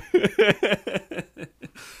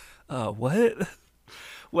 What?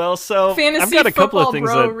 Well, so Fantasy I've got a couple of things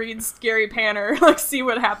bro that reads Gary Panner, like see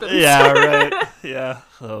what happens. Yeah, right. Yeah.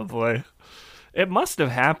 Oh boy. It must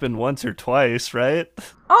have happened once or twice, right?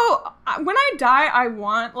 Oh, when I die, I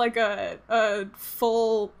want like a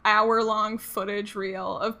full hour-long footage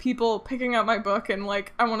reel of people picking up my book, and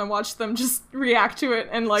like I want to watch them just react to it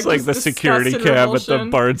and like. It's like the security cam at the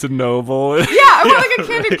Barnes and Noble. Yeah, I want like a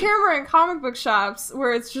candid camera in comic book shops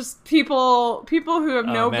where it's just people who have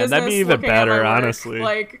no business. That'd be even better, at my work, honestly.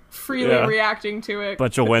 like freely reacting to it.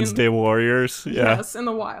 Bunch of Wednesday warriors. Yeah. Yes, in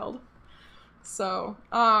the wild. So,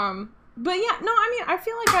 but yeah, no, I mean, I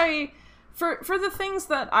feel like for the things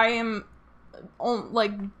that I am,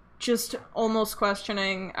 like, just almost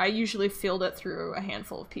questioning, I usually field it through a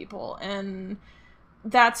handful of people, and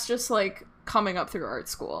that's just, like, coming up through art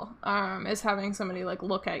school, is having somebody, like,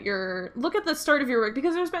 look at the start of your work,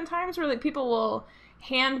 because there's been times where, like, people will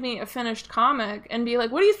hand me a finished comic and be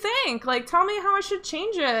like, what do you think? Like, tell me how I should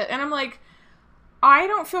change it, and I'm like, I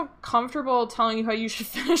don't feel comfortable telling you how you should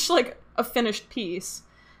finish, like, a finished piece.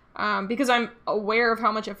 Because I'm aware of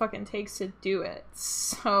how much it fucking takes to do it.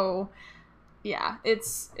 So, yeah,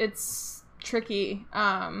 it's tricky.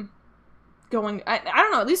 I don't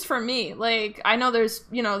know, at least for me, like, I know there's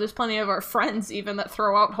plenty of our friends even that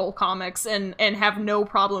throw out whole comics and have no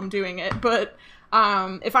problem doing it. But,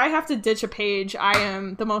 if I have to ditch a page, I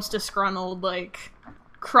am the most disgruntled, like,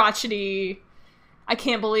 crotchety, I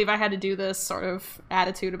can't believe I had to do this sort of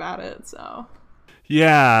attitude about it, so.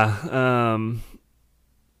 Yeah,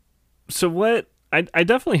 so what I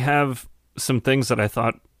definitely have some things that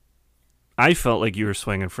I felt like you were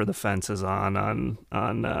swinging for the fences on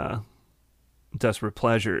Desperate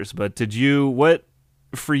Pleasures, but what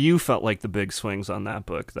for you felt like the big swings on that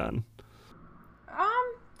book then?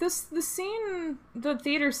 The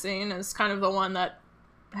theater scene is kind of the one that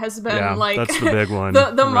has been like that's the big one.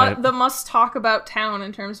 the must talk about town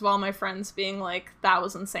in terms of all my friends being like, that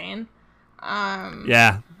was insane.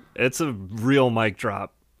 Yeah, it's a real mic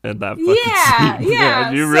drop in that fucking scene. Yeah.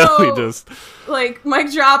 Man, you really just like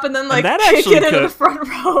mic drop and then like kick it into the front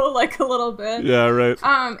row like a little bit. Yeah, right.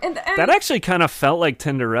 And that actually kind of felt like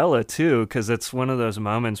Tinderella too, because it's one of those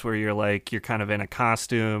moments where you're kind of in a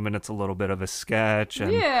costume and it's a little bit of a sketch.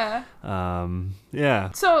 And, yeah.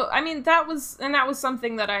 So I mean that was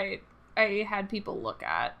something that I had people look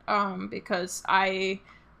at because I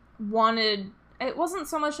wanted. It wasn't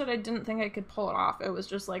so much that I didn't think I could pull it off. It was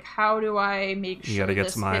just like, how do I make sure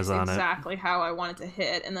this hits exactly how I want it to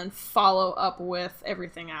hit, and then follow up with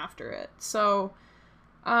everything after it. So,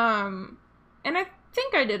 and I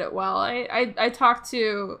think I did it well. I talked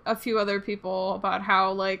to a few other people about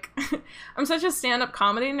how like I'm such a stand-up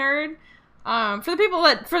comedy nerd. For the people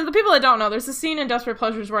that don't know, there's a scene in Desperate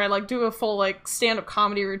Pleasures where I like do a full like stand-up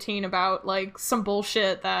comedy routine about like some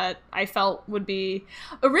bullshit that I felt would be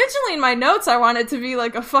originally in my notes. I wanted to be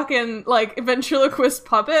like a fucking like ventriloquist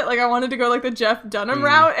puppet. Like I wanted to go like the Jeff Dunham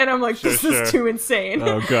route, and I'm like, this is too insane.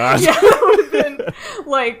 Oh god. Yeah, that would have been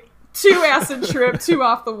like too acid trip, too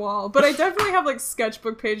off the wall. But I definitely have like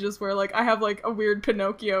sketchbook pages where like I have like a weird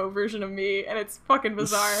Pinocchio version of me, and it's fucking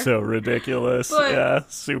bizarre. So ridiculous. But, yeah,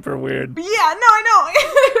 super weird. Yeah, no, I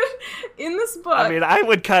know. In this book, I mean, I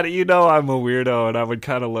would kind of, I'm a weirdo, and I would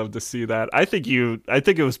kind of love to see that. I think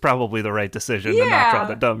it was probably the right decision to not draw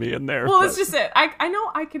the dummy in there. Well, that's just it. I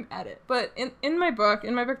know I can edit, but in my book,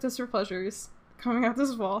 Desperate Pleasures, coming out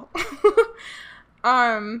this fall,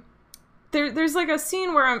 there's like a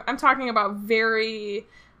scene where I'm talking about very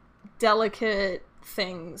delicate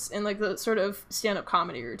things in like the sort of stand-up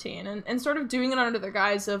comedy routine, and sort of doing it under the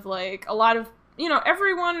guise of like a lot of,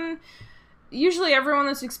 usually everyone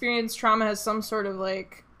that's experienced trauma has some sort of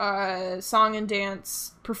like song and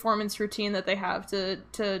dance performance routine that they have to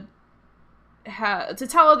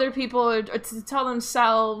tell other people or to tell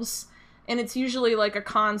themselves, and it's usually like a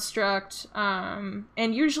construct, and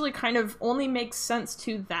usually kind of only makes sense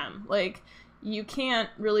to them. Like, you can't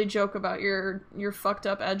really joke about your fucked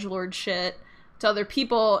up edgelord shit to other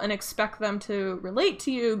people and expect them to relate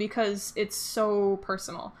to you because it's so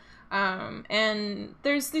personal. And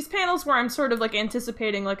there's these panels where I'm sort of like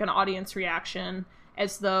anticipating like an audience reaction,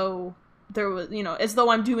 as though there was, as though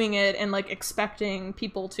I'm doing it and like expecting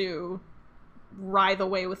people to writhe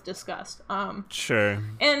away with disgust. Sure.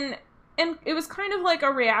 And it was kind of like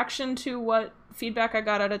a reaction to what feedback I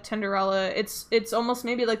got out of Tinderella. It's almost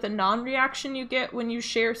maybe like the non-reaction you get when you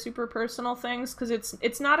share super personal things, because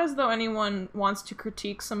it's not as though anyone wants to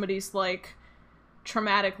critique somebody's like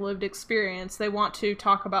traumatic lived experience. They want to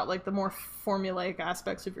talk about like the more formulaic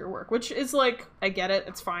aspects of your work, which is like, I get it,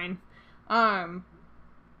 it's fine.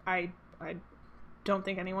 I don't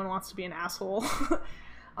think anyone wants to be an asshole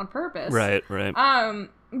on purpose. Right.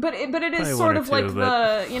 But it is Probably sort of like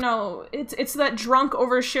but... it's that drunk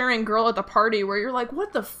oversharing girl at the party where you're like,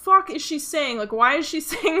 what the fuck is she saying? Like, why is she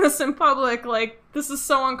saying this in public? Like, this is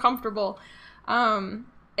so uncomfortable.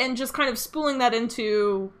 And just kind of spooling that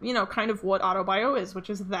into, kind of what autobio is, which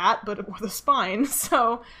is that, but with a spine.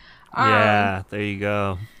 So, yeah, there you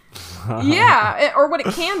go. Yeah, or what it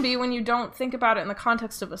can be when you don't think about it in the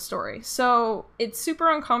context of a story. So it's super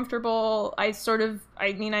uncomfortable. I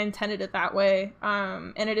intended it that way.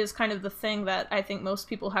 And it is kind of the thing that I think most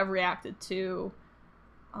people have reacted to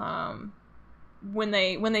when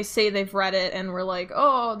they say they've read it and we're like,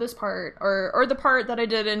 oh, this part, or the part that I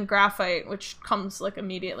did in Graphite, which comes like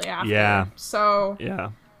immediately after. Yeah. So yeah.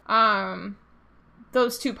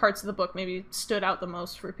 Those two parts of the book maybe stood out the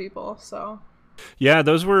most for people. So yeah,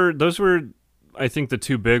 those were I think the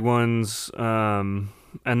two big ones. And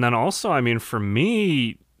then also, I mean, for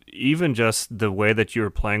me, even just the way that you were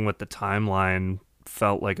playing with the timeline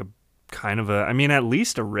felt like a kind of a, I mean, at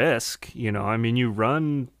least a risk, I mean, you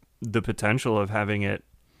run the potential of having it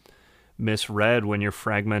misread when you're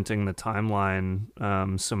fragmenting the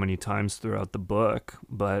timeline so many times throughout the book.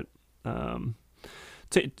 But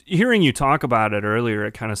hearing you talk about it earlier,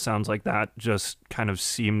 it kind of sounds like that just kind of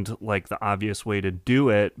seemed like the obvious way to do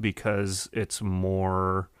it because it's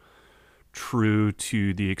more true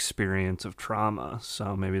to the experience of trauma.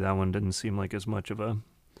 So maybe that one didn't seem like as much of a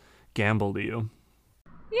gamble to you.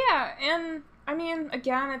 Yeah, and I mean,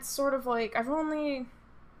 again, it's sort of like I'm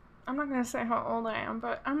not going to say how old I am,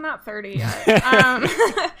 but I'm not 30 yet. I've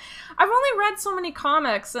only read so many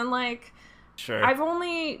comics, and like, sure, I've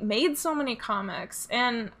only made so many comics,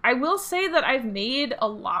 and I will say that I've made a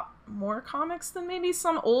lot more comics than maybe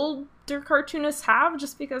some older cartoonists have,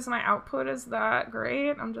 just because my output is that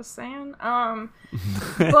great. I'm just saying.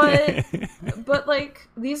 But like,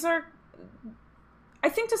 these are, I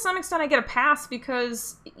think to some extent I get a pass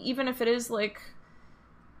because even if it is like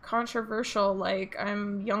controversial, like,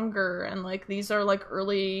 I'm younger and like these are like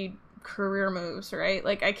early career moves, right?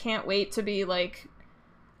 Like, I can't wait to be like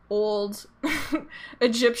old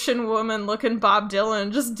Egyptian woman looking Bob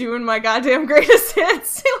Dylan just doing my goddamn greatest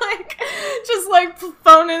hits. Like, just like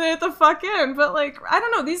phoning it the fuck in. But like, I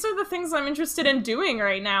don't know, these are the things I'm interested in doing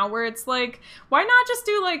right now, where it's like, why not just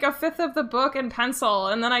do like a fifth of the book in pencil,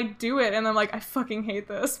 and then I do it and I'm like, I fucking hate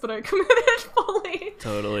this, but I committed fully.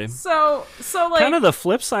 Totally. So like, kind of the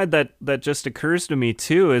flip side that just occurs to me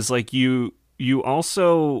too is like, you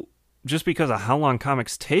also, just because of how long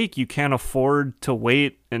comics take, you can't afford to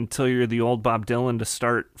wait until you're the old Bob Dylan to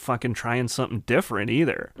start fucking trying something different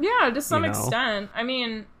either. Yeah, to some extent. I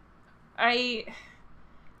mean, I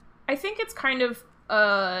think it's kind of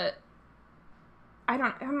I'm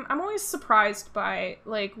always surprised by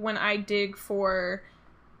like when I dig for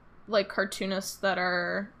like cartoonists that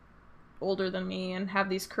are older than me and have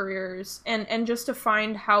these careers, and just to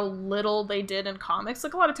find how little they did in comics.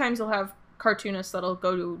 Like, a lot of times you'll have cartoonists that'll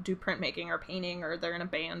go to do printmaking or painting, or they're in a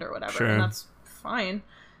band or whatever, sure, and that's fine.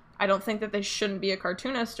 I don't think that they shouldn't be a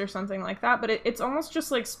cartoonist or something like that, but it's almost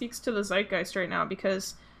just like speaks to the zeitgeist right now,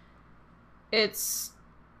 because it's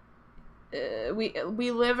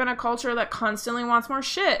we live in a culture that constantly wants more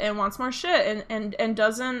shit and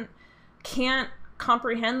can't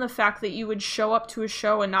comprehend the fact that you would show up to a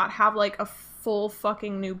show and not have like a full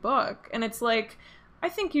fucking new book. And it's like, I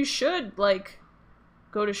think you should like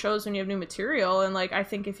go to shows when you have new material, and like I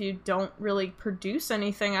think if you don't really produce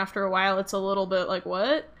anything after a while, it's a little bit like,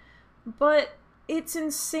 what? But it's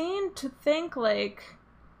insane to think like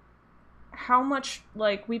how much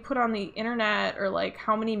like we put on the internet, or like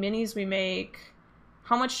how many minis we make,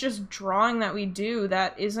 how much just drawing that we do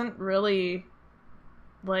that isn't really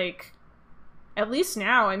like, at least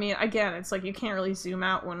now, I mean, again, it's like you can't really zoom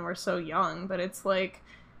out when we're so young, but it's like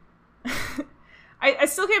I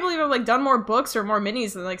still can't believe I've like done more books or more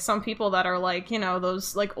minis than like some people that are like, you know,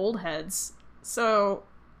 those like old heads. So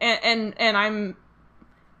and I'm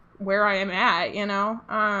where I am at, you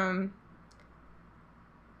know,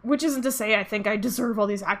 which isn't to say I think I deserve all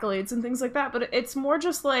these accolades and things like that, but it's more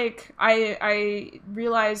just like I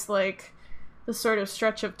realize like the sort of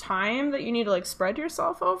stretch of time that you need to like spread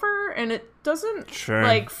yourself over, and it doesn't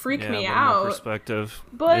like freak me out. Perspective,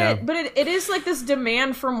 but it is like this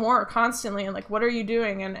demand for more constantly, and like what are you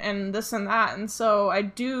doing, and this and that, and so I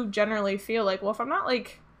do generally feel like, well, if I'm not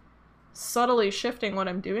like subtly shifting what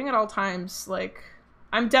I'm doing at all times, like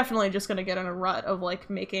I'm definitely just gonna get in a rut of like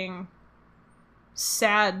making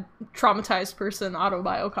sad, traumatized person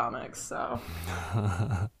autobio comics. So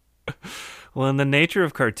well, in the nature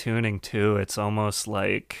of cartooning too, it's almost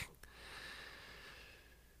like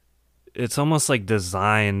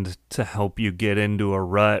designed to help you get into a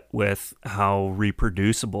rut with how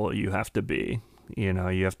reproducible you have to be. You know,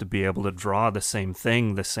 you have to be able to draw the same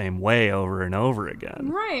thing the same way over and over again.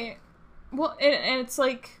 Right. Well, and it's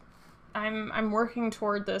like I'm working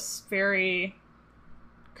toward this very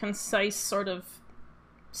concise sort of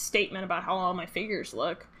statement about how all my figures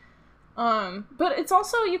look. But it's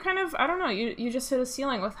also, you kind of, I don't know, you just hit a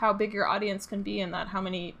ceiling with how big your audience can be, and that how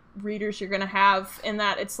many readers you're gonna have, and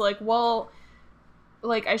that it's like, well,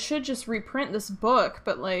 like I should just reprint this book,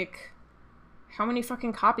 but like how many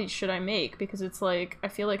fucking copies should I make? Because it's like, I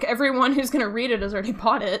feel like everyone who's gonna read it has already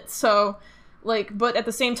bought it, so like, but at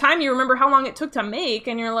the same time you remember how long it took to make,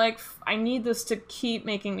 and you're like, I need this to keep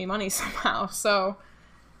making me money somehow. So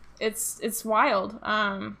it's wild.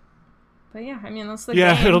 But yeah, I mean, that's the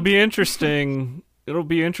game. It'll be interesting. It'll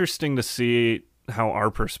be interesting to see how our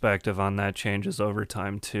perspective on that changes over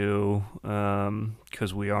time too,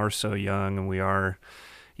 because we are so young, and we are,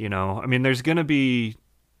 you know, I mean, there's going to be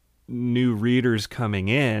new readers coming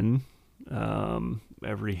in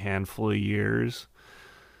every handful of years,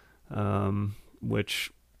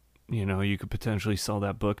 which, you know, you could potentially sell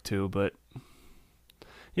that book to, but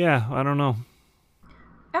yeah, I don't know.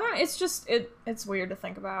 It's just, it's weird to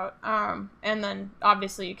think about. And then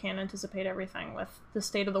obviously you can't anticipate everything with the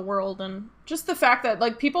state of the world, and just the fact that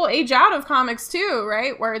like people age out of comics too,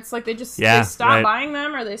 right? Where it's like they just they stop buying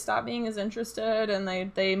them, or they stop being as interested, and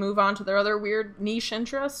they move on to their other weird niche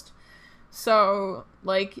interest. So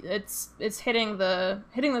like it's hitting the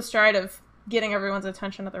stride of getting everyone's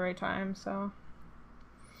attention at the right time. So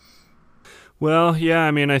well, yeah,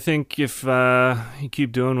 I mean, I think if you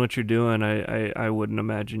keep doing what you're doing, I wouldn't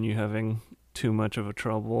imagine you having too much of a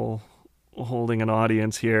trouble holding an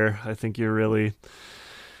audience here. I think you're really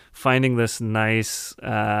finding this nice,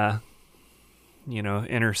 you know,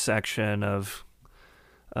 intersection of,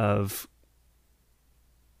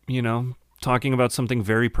 you know, talking about something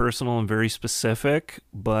very personal and very specific,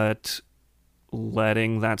 but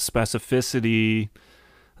letting that specificity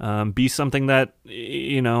be something that,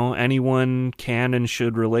 you know, anyone can and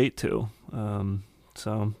should relate to.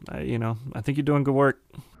 So, you know, I think you're doing good work.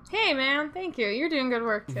 Hey, man, thank you. You're doing good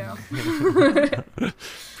work too.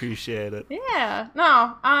 Appreciate it. Yeah.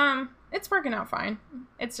 No, it's working out fine.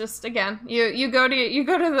 It's just, again, you go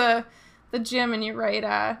to the gym and you write,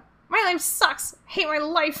 my life sucks. Hate my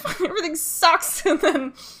life. Everything sucks. And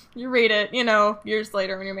then you read it, you know, years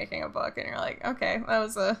later when you're making a book, and you're like, okay,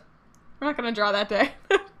 we're not going to draw that day.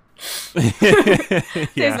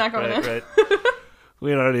 Day's not going in. Right.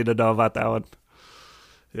 We don't need to know about that one.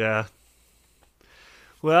 Yeah.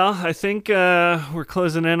 Well, I think we're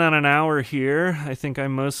closing in on an hour here. I think I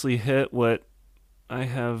mostly hit what I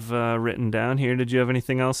have written down here. Did you have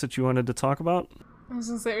anything else that you wanted to talk about? I was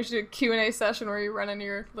going to say we should do a Q&A session where you run into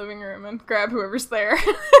your living room and grab whoever's there.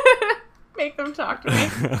 Make them talk to me.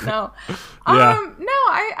 No. Yeah. No,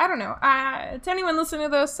 I don't know. To anyone listening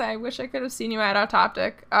to this, I wish I could have seen you at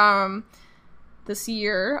Autoptic. this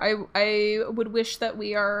year. I would wish that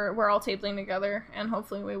we're all tabling together, and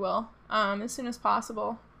hopefully we will as soon as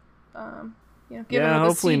possible. Given what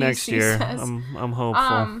hopefully the CDC next year. says. I'm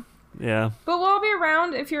hopeful. Yeah. But we'll all be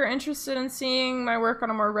around if you're interested in seeing my work on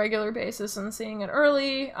a more regular basis and seeing it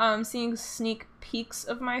early, seeing sneak peeks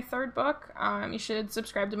of my third book. You should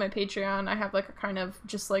subscribe to my Patreon. I have like a kind of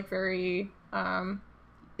just like very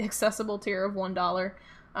accessible tier of $1,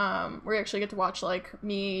 where you actually get to watch like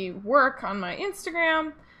me work on my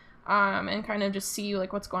Instagram, and kind of just see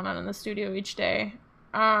like what's going on in the studio each day.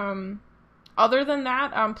 Other than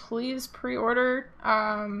that, please pre-order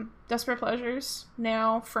Desperate Pleasures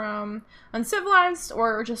now from Uncivilized,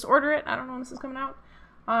 or just order it. I don't know when this is coming out.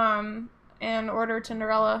 And order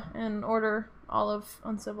Tinderella, and order all of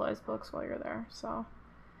Uncivilized books while you're there. So,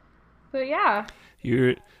 but yeah.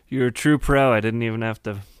 You're a true pro. I didn't even have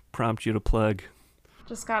to prompt you to plug.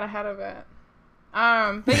 Just got ahead of it.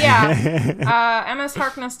 But yeah,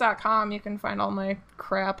 msharkness.com. You can find all my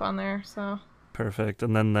crap on there, so. Perfect.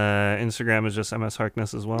 And then the Instagram is just MS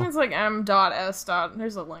Harkness as well? It's like m.s.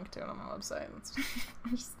 There's a link to it on my website.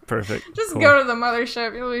 Perfect. Just cool. go to the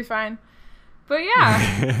mothership. You'll be fine. But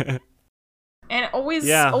yeah. And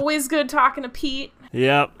always good talking to Pete.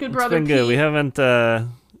 Yep. Good brother It's been good. Pete.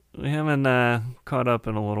 We haven't caught up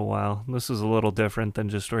in a little while. This is a little different than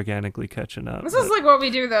just organically catching up. This is like what we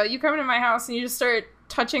do, though. You come to my house and you just start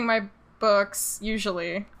touching my books,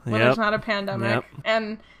 usually, when there's not a pandemic.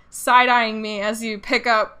 And side-eyeing me as you pick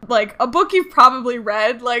up like a book you've probably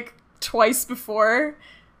read like twice before,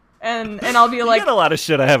 and I'll be like, you got a lot of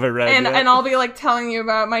shit I haven't read and yet. and I'll be like telling you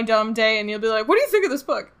about my dumb day, and you'll be like, what do you think of this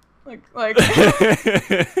book? Like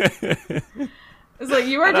it's like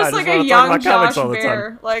you are just like a young Josh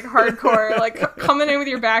Bear, like hardcore, like coming in with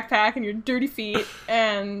your backpack and your dirty feet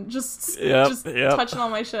and just touching all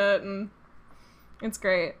my shit, and it's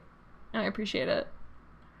great, and I appreciate it.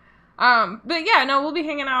 But yeah, no, we'll be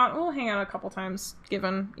hanging out. We'll hang out a couple times,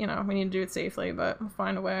 given, we need to do it safely, but we'll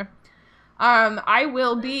find a way. I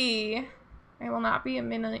will not be a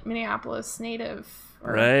Minneapolis native.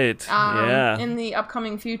 Right. In the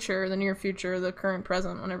upcoming future, the near future, the current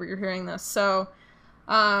present, whenever you're hearing this. So,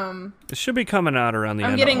 it should be coming out around the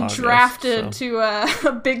end of August. I'm getting drafted to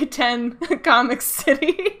a Big Ten comic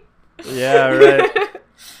city. Yeah, right.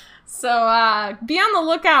 So, be on the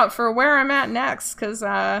lookout for where I'm at next, because,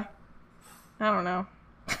 I don't know.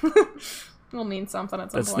 It'll mean something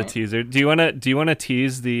at some point. That's the teaser. Do you want to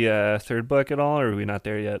tease the third book at all, or are we not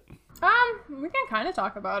there yet? We can kind of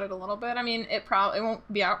talk about it a little bit. I mean, it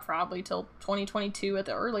won't be out probably till 2022 at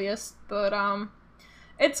the earliest, but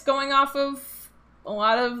it's going off of a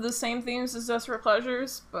lot of the same themes as Desperate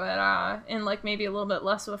Pleasures, but in like maybe a little bit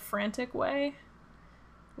less of a frantic way.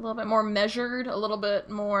 A little bit more measured, a little bit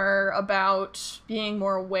more about being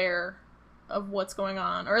more aware of what's going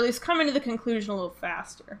on, or at least coming to the conclusion a little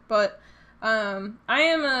faster. But I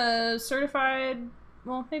am a certified,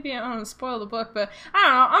 well, maybe I don't want to spoil the book, but I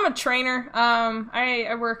don't know, I'm a trainer.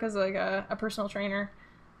 I work as like a personal trainer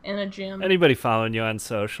in a gym. Anybody following you on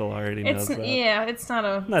social already knows that. Yeah, it's not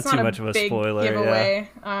too much of a big spoiler giveaway,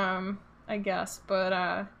 I guess,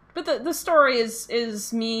 but the story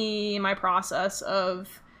is me, my process of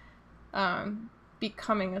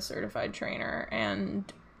becoming a certified trainer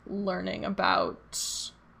and learning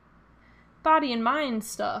about body and mind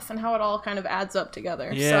stuff and how it all kind of adds up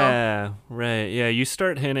together. Yeah, right. Yeah, you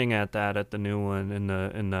start hinting at that at the new one in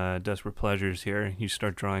the Desperate Pleasures here. You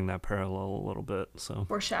start drawing that parallel a little bit. So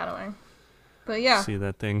foreshadowing. But yeah, see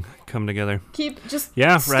that thing come together.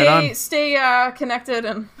 Stay connected,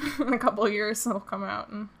 and in a couple of years it'll come out,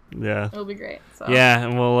 and it'll be great. So. Yeah,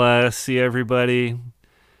 and we'll see everybody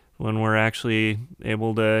when we're actually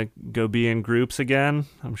able to go be in groups again.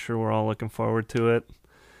 I'm sure we're all looking forward to it.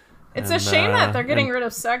 It's a shame that they're getting rid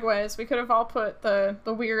of Segways. We could have all put the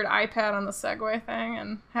weird iPad on the Segway thing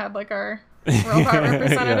and had like our robot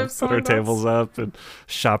representatives. Put our tables up and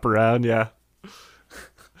shop around. Yeah.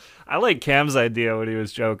 I like Cam's idea when he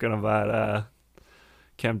was joking about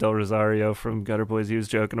Cam Del Rosario from Gutter Boys. He was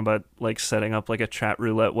joking about like setting up like a chat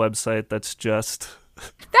roulette website that's just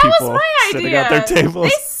that was my sitting idea. At their tables.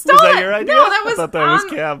 They stole was that your idea? No, that was, I thought that was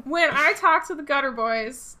Cam. When I talked to the Gutter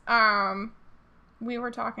Boys, we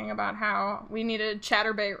were talking about how we needed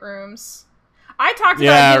chatterbait rooms. I talked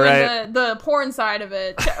about doing the porn side of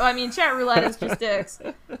it. I mean, chat roulette is just dicks.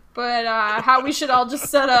 But how we should all just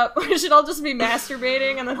set up, we should all just be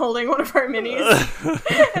masturbating and then holding one of our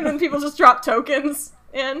minis. And then people just drop tokens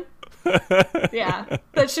in. Yeah,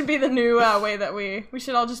 that should be the new way that we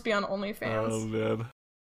should all just be on OnlyFans. Oh, man.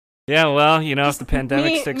 Yeah, well, if the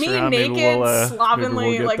pandemic sticks around, naked, maybe we'll slovenly,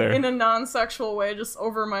 maybe we'll get like there. in a non-sexual way, just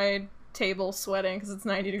over my table sweating because it's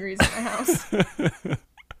 90 degrees in my house.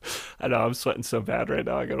 I know, I'm sweating so bad right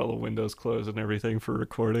now. I got all the windows closed and everything for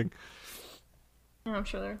recording. I'm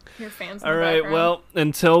sure your fans. All right, well,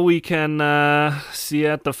 until we can see you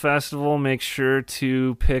at the festival, make sure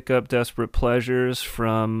to pick up Desperate Pleasures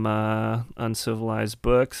from Uncivilized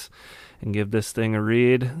Books and give this thing a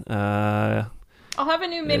read. I'll have a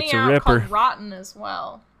new mini out called Rotten as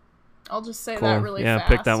well. I'll just say that really fast. Yeah,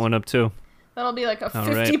 pick that one up too. That'll be like a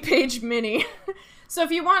 50-page mini. So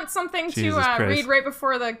if you want something to read right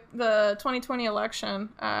before the 2020 election,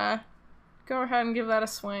 go ahead and give that a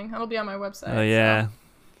swing. That'll be on my website. Oh, yeah. So.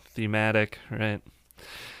 Thematic, right.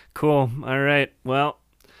 Cool. All right. Well,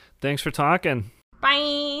 thanks for talking.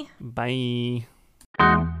 Bye. Bye.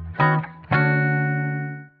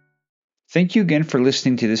 Thank you again for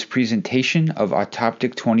listening to this presentation of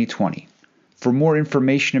Autoptic 2020. For more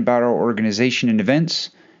information about our organization and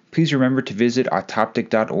events, please remember to visit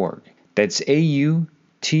autoptic.org. That's AUTOPTIC.org.